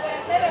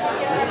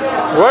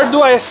 Where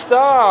do I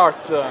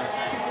start?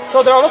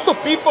 So there are a lot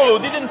of people who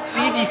didn't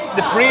see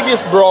the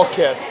previous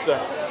broadcast.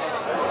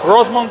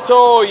 Rose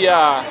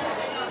Montoya,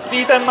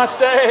 Sita and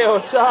Matteo,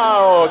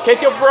 ciao.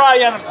 Katie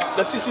O'Brien,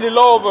 the Sicily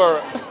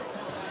lover.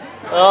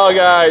 Oh,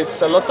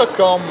 guys, a lot of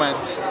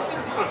comments.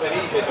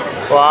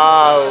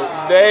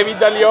 Wow, David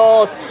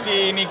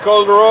Aliotti,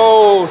 Nicole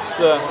Rose.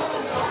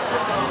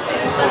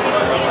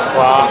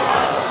 Wow.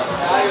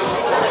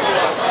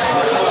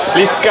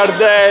 Liz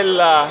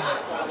Cardella.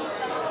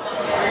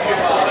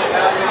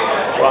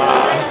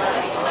 Wow.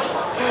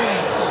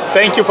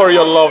 Thank you for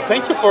your love.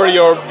 Thank you for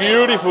your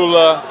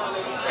beautiful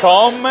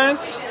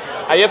comments.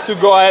 I have to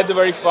go ahead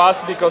very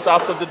fast because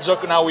after the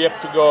joke now we have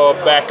to go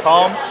back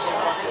home.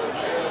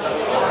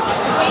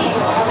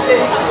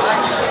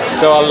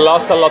 So a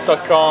lot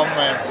of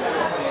comments.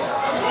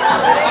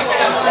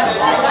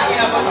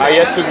 I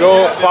had to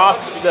go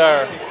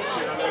faster.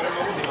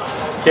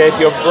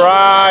 Katie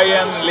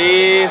O'Brien,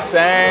 Liz,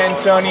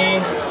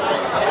 Anthony,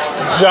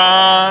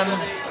 John,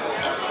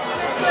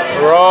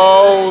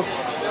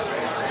 Rose,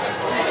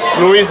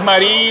 Luis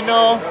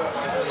Marino.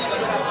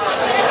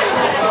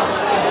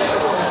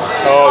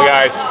 Oh,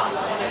 guys,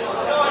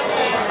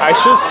 I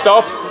should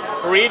stop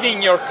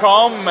reading your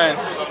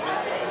comments,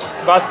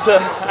 but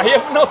I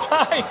have no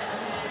time,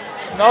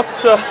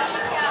 not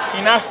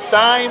enough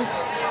time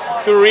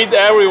to read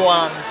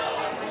everyone.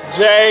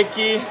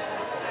 Jackie,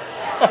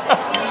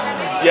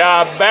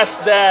 yeah,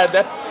 best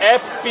dad,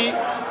 happy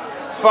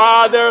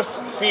Father's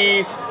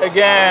Feast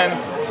again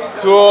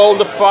to all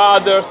the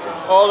fathers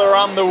all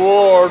around the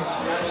world.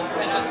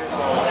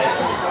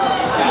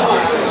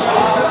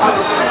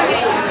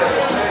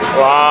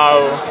 Wow.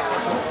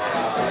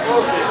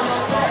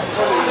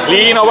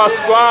 Lino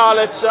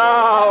Pasquale,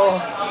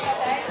 ciao.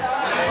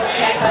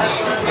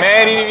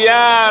 Mary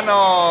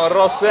Viviano,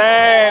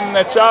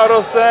 Rosen, ciao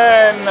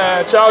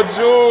Rosen, ciao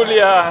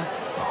Giulia.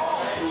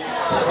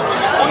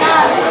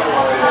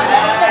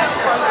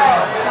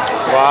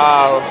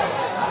 Wow.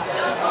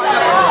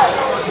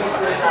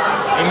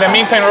 In the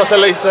meantime,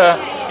 Rosella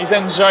is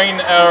enjoying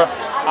her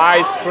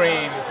ice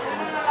cream.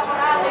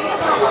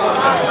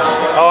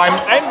 Oh,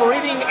 I'm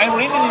reading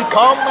the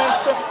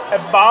comments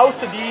about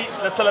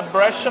the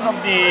celebration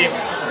of the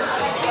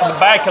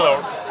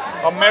bachelors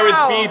of married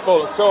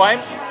people. So I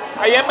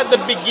am at the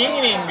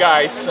beginning,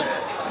 guys.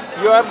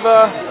 You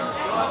have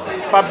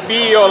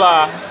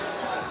Fabiola,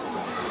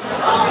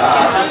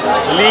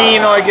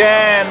 Lino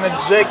again,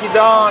 Jackie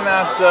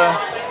Donut.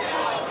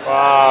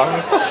 Wow,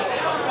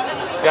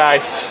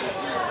 guys,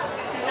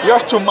 you're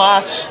too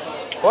much.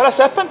 What has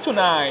happened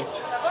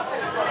tonight?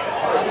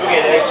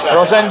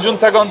 Rosella and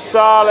Gianca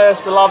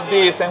Gonzalez, love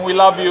this, and we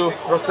love you,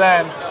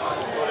 Rosella.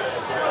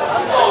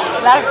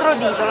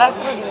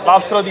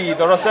 L'altro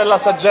dito. Rosella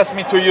suggests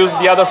me to use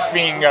the other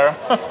finger.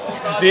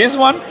 This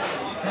one?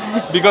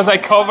 Because I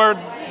covered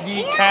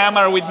the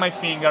camera with my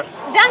finger.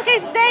 Gianca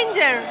is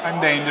danger. I'm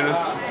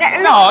dangerous.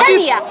 No,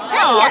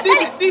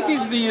 This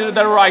is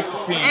the right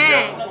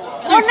finger.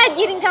 Non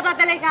gli rinca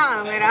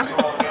telecamera.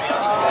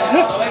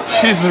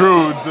 She's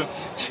rude.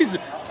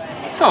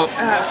 So,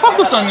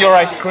 focus on your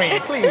ice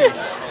cream,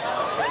 please.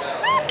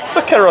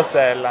 Look at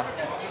Rosella.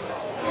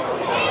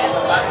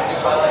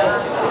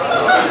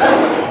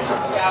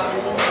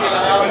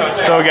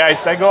 So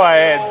guys, I go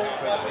ahead.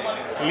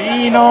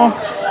 Lino,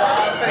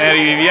 Mary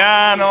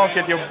Viviano,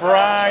 Katie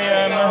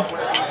O'Brien.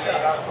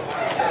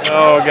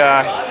 Oh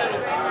guys.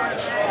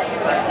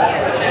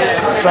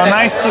 So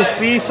nice to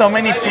see so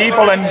many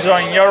people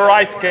enjoying. You're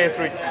right,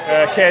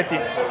 Katie.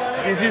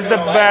 This is the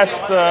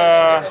best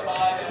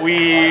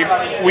we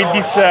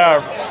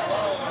deserve.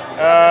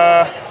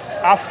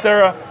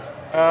 After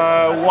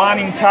one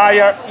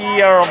entire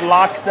year of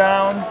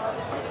lockdown,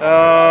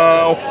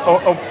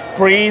 of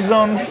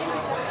prison,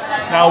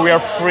 now we are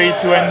free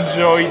to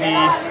enjoy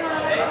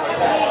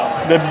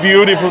the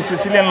beautiful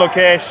Sicilian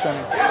location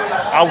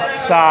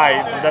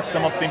outside. That's the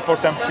most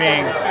important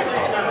thing.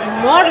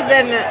 More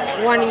than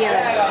 1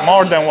 year.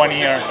 More than 1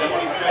 year.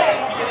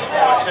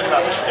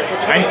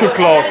 I'm too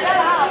close.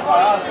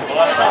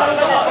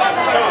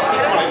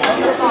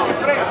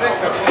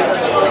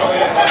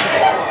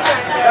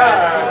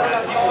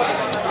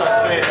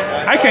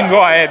 I can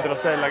go ahead,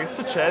 Rosella, che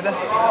succede?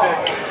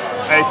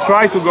 I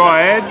try to go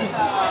ahead.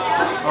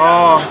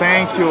 Oh,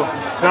 thank you.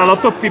 There are a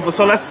lot of people,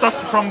 so let's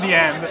start from the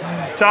end.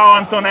 Ciao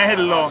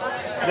Antonello,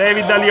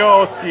 David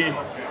Aliotti,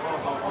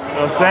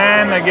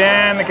 Roseanne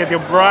again, Katie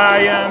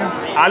O'Brien,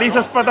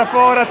 Alisa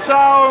Spatafora,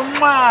 ciao,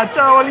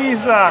 ciao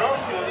Alisa.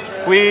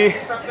 We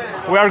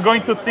are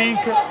going to think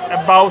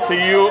about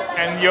you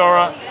and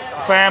your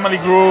family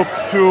group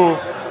too.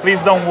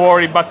 Please don't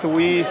worry, but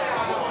we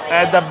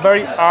had a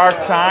very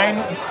hard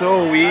time,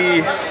 so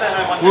we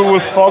will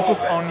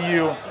focus on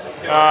you.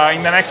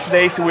 In the next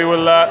days we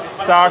will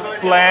start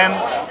plan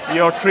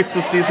your trip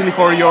to Sicily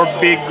for your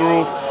big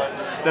group,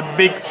 the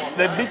big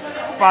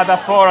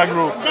Spadafora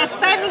group. The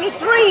family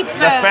trip.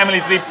 The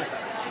family trip,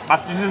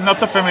 but this is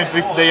not a family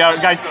trip. They are,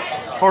 guys,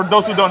 for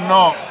those who don't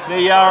know,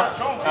 they are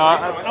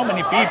how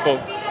many people?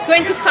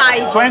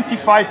 25.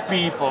 25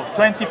 people.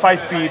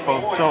 25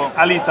 people. So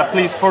Alisa,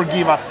 please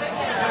forgive us.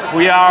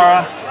 We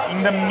are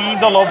in the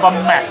middle of a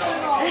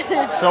mess.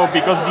 So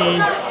because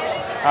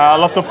a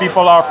lot of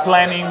people are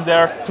planning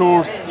their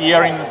tours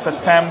here in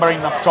September,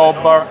 in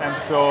October, and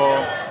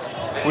so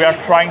we are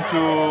trying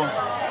to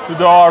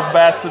do our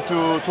best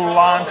to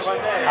launch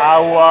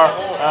our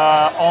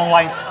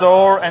online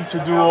store and to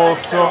do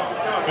also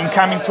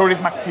incoming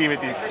tourism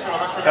activities.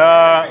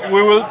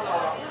 We will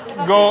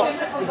go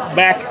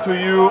back to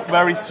you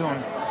very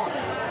soon.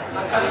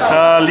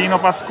 Lino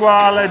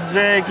Pasquale,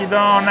 Jackie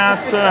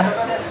Donut.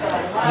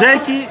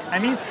 Jackie, I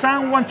need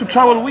someone to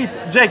travel with.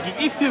 Jackie,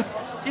 if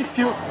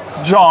you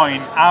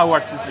join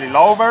our Sicily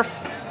lovers,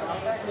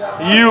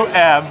 you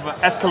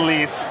have at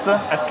least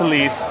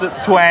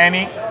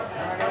 20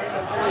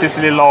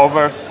 Sicily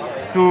lovers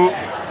to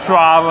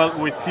travel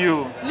with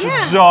you, to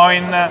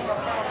join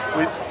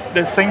with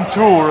the same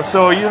tour,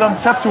 so you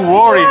don't have to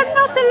worry. You're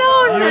not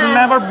alone. You'll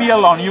never be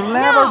alone. You'll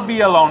never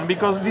be alone,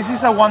 because this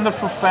is a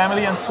wonderful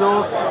family, and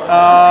so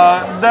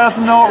there's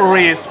no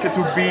risk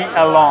to be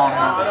alone.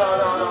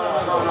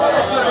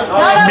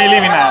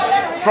 Believe in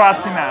us,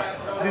 trust in us.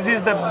 This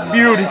is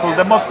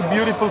the most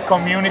beautiful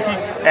community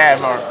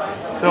ever.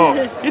 So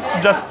it's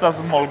just a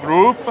small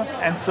group,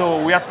 and so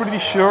we are pretty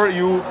sure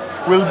you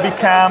will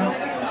become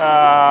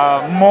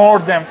more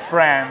than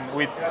friend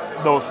with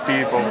those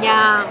people.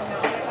 Yeah.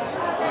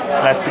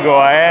 Let's go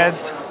ahead.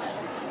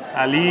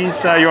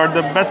 Alisa, you are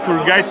the best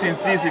tour guide in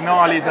Sicily. No,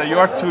 Alisa, you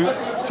are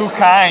too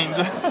kind.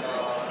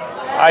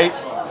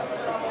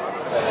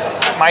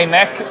 My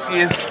neck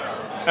is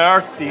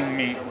hurting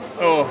me.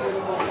 Oh,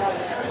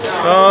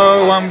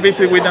 one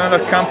visit with another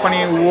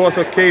company was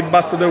okay,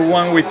 but the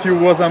one with you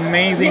was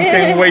amazing.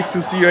 Can't wait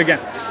to see you again.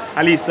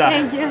 Alisa,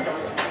 thank you.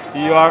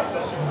 You are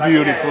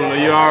beautiful.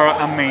 You are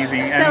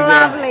amazing. So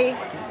lovely.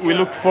 We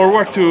look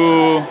forward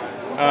to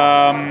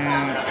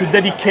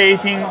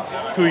dedicating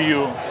to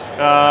you,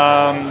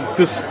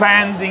 to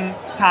spending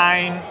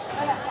time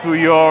to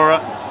your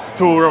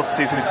tour of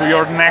Sicily, to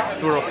your next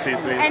tour of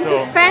Sicily. And to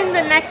spend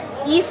the next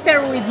Easter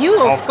with you,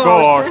 of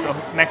course.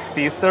 Next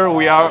Easter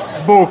we are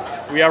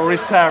booked, we are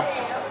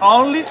reserved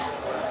only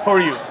for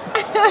you.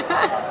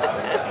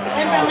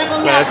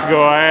 Let's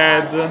go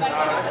ahead.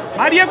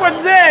 Maria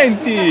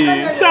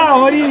Quagenti! Ciao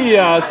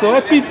Maria! So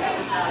happy.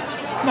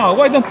 No,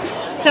 why don't.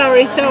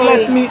 Sorry.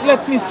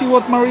 Let me see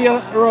what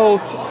Maria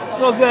wrote.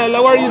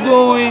 Rosella, what are you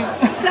doing?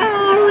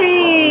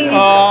 Sorry!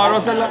 Oh,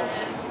 Rosella.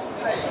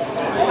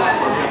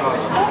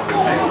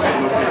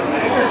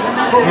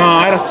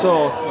 No, era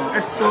sotto. È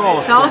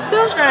sotto.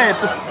 Sotto?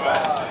 Certo.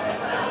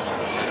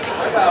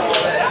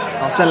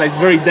 Rosella is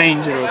very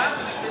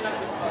dangerous.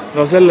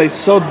 Rosella is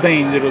so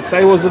dangerous.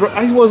 I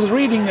was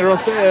reading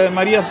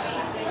Maria's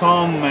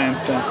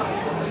comment.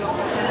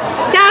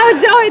 Ciao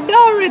Joe e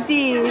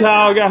Dorothy!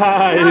 Ciao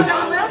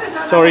guys!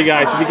 Sorry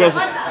guys, because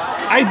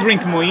I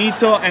drink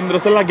mojito and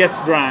Rosella gets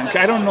drunk.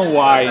 I don't know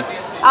why.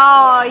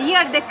 Oh, here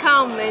are the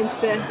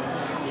comments.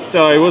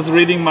 So I was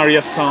reading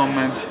Maria's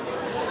comment.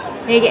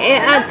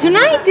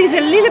 Tonight is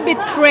a little bit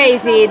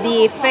crazy,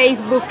 the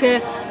Facebook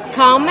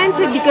comments,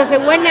 because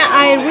when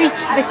I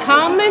reach the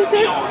comment,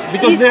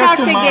 Because it there are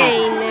starts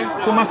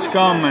again. Too much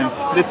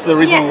comments. That's the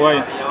reason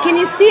why. Can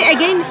you see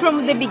again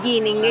from the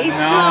beginning? It's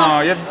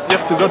No, you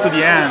have to go to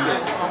the end.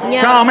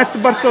 Yeah. Ciao, Matt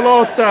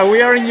Bartolotta.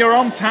 We are in your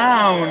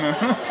hometown.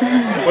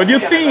 What do you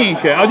think?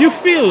 How do you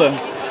feel?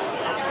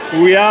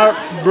 We are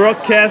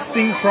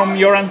broadcasting from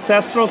your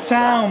ancestral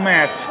town,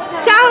 Matt.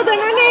 Ciao,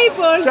 Donna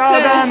Naples! Ciao,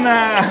 Donna!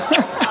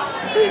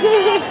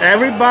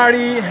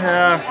 Everybody,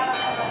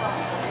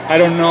 I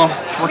don't know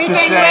what We to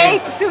can't say.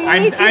 wait to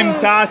meet I'm you.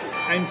 touched.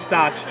 I'm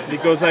touched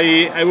because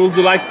I would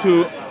like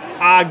to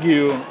hug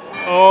you,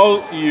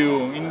 all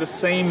you, in the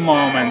same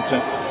moment.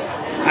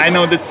 I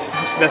know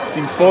that's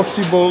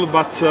impossible,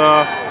 but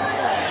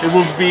it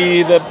would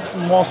be the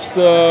most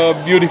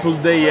beautiful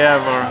day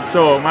ever.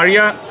 So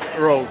Maria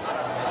wrote,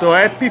 so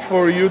happy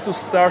for you to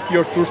start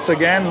your tours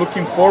again.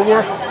 Looking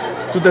forward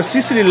to the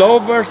Sicily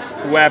Lovers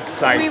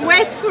website. We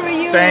wait for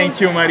you. Thank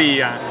you,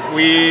 Maria.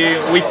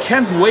 We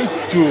can't wait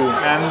to.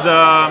 And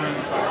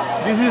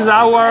this is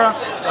our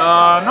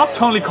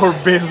not only core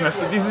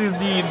business. This is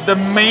the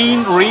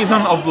main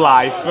reason of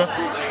life.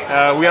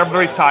 We are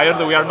very tired.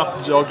 We are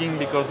not jogging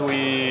because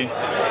we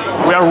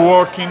are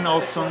working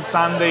also on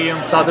Sunday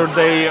and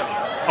Saturday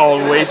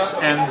always,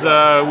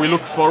 and we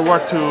look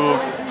forward to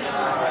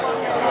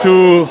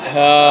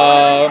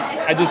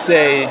I just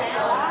say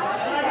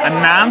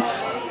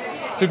announce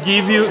to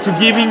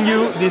giving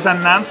you this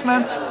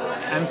announcement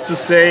and to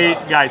say,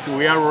 guys,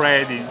 we are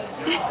ready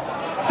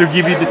to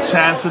give you the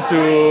chance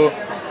to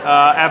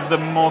have the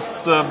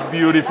most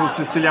beautiful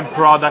Sicilian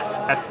products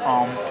at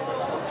home.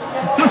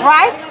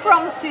 Right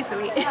from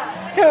Sicily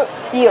to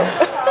you.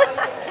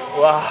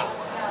 Wow.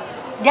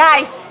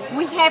 Guys,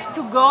 we have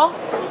to go.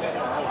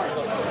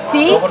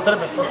 See?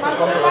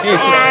 Sì,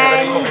 sì,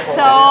 And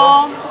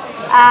so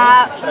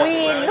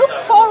we look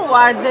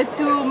forward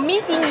to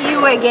meeting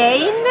you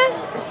again.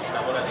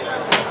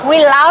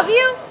 We love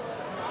you,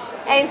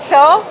 and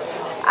so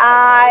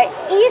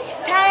it's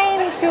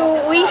time to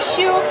wish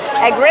you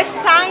a great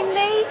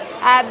Sunday,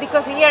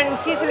 because here in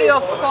Sicily,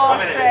 of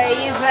course,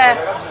 is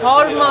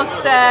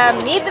almost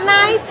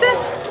midnight,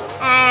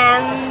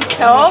 and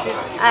so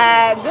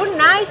good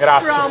night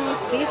Grazie. from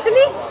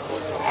Sicily.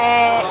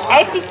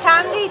 Happy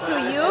Sunday to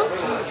you,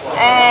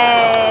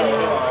 and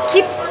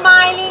keep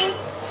smiling,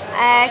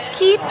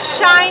 keep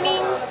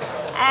shining,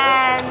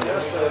 and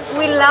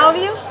we love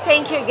you.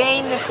 Thank you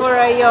again for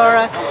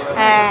your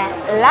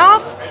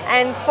love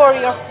and for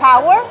your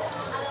power.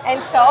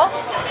 And so,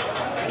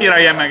 here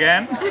I am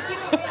again.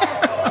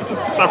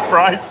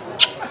 Surprise.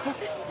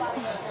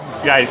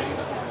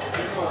 Guys,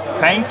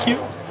 thank you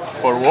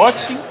for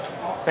watching.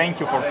 Thank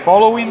you for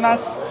following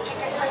us.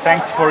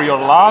 Thanks for your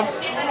love.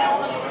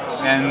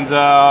 And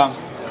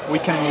we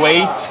can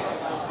wait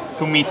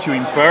to meet you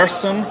in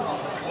person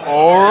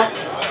or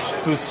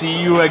to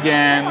see you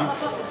again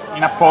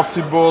in a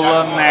possible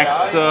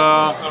next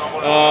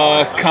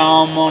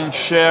common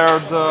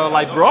shared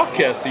live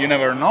broadcast. You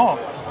never know.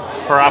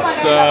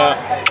 Perhaps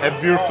a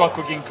virtual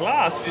cooking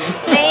class.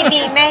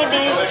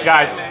 maybe.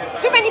 Guys,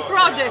 Too many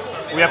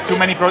projects. we have too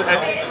many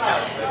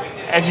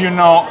as you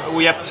know,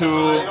 we have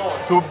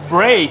to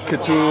break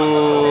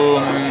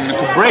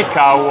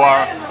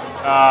our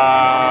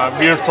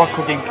virtual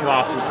cooking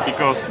classes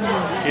because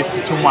it's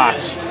too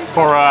much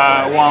for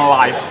one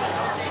life.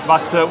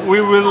 But we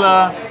will,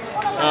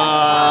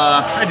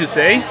 how do you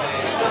say,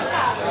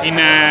 in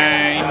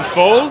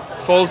fall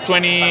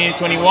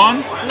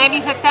 2021. Maybe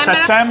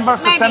September.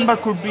 September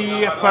could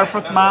be a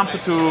perfect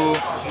month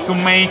to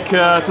make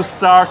to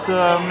start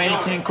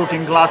making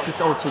cooking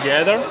classes all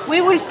together.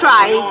 We will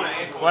try.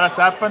 What has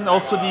happened?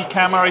 Also, the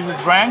camera is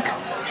drank.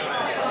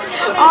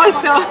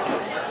 Also.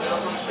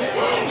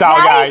 Ciao,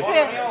 guys.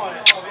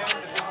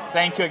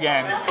 Thank you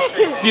again.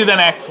 See you the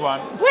next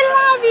one. We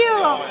love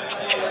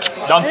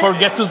you. Don't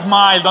forget to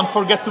smile. Don't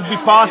forget to be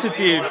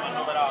positive.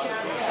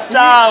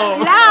 Ciao.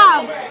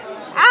 Love,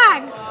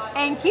 hugs,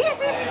 and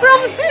kisses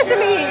from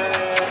Sicily.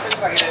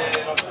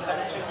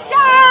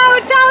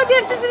 Ciao,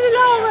 dear Sicily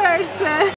lovers.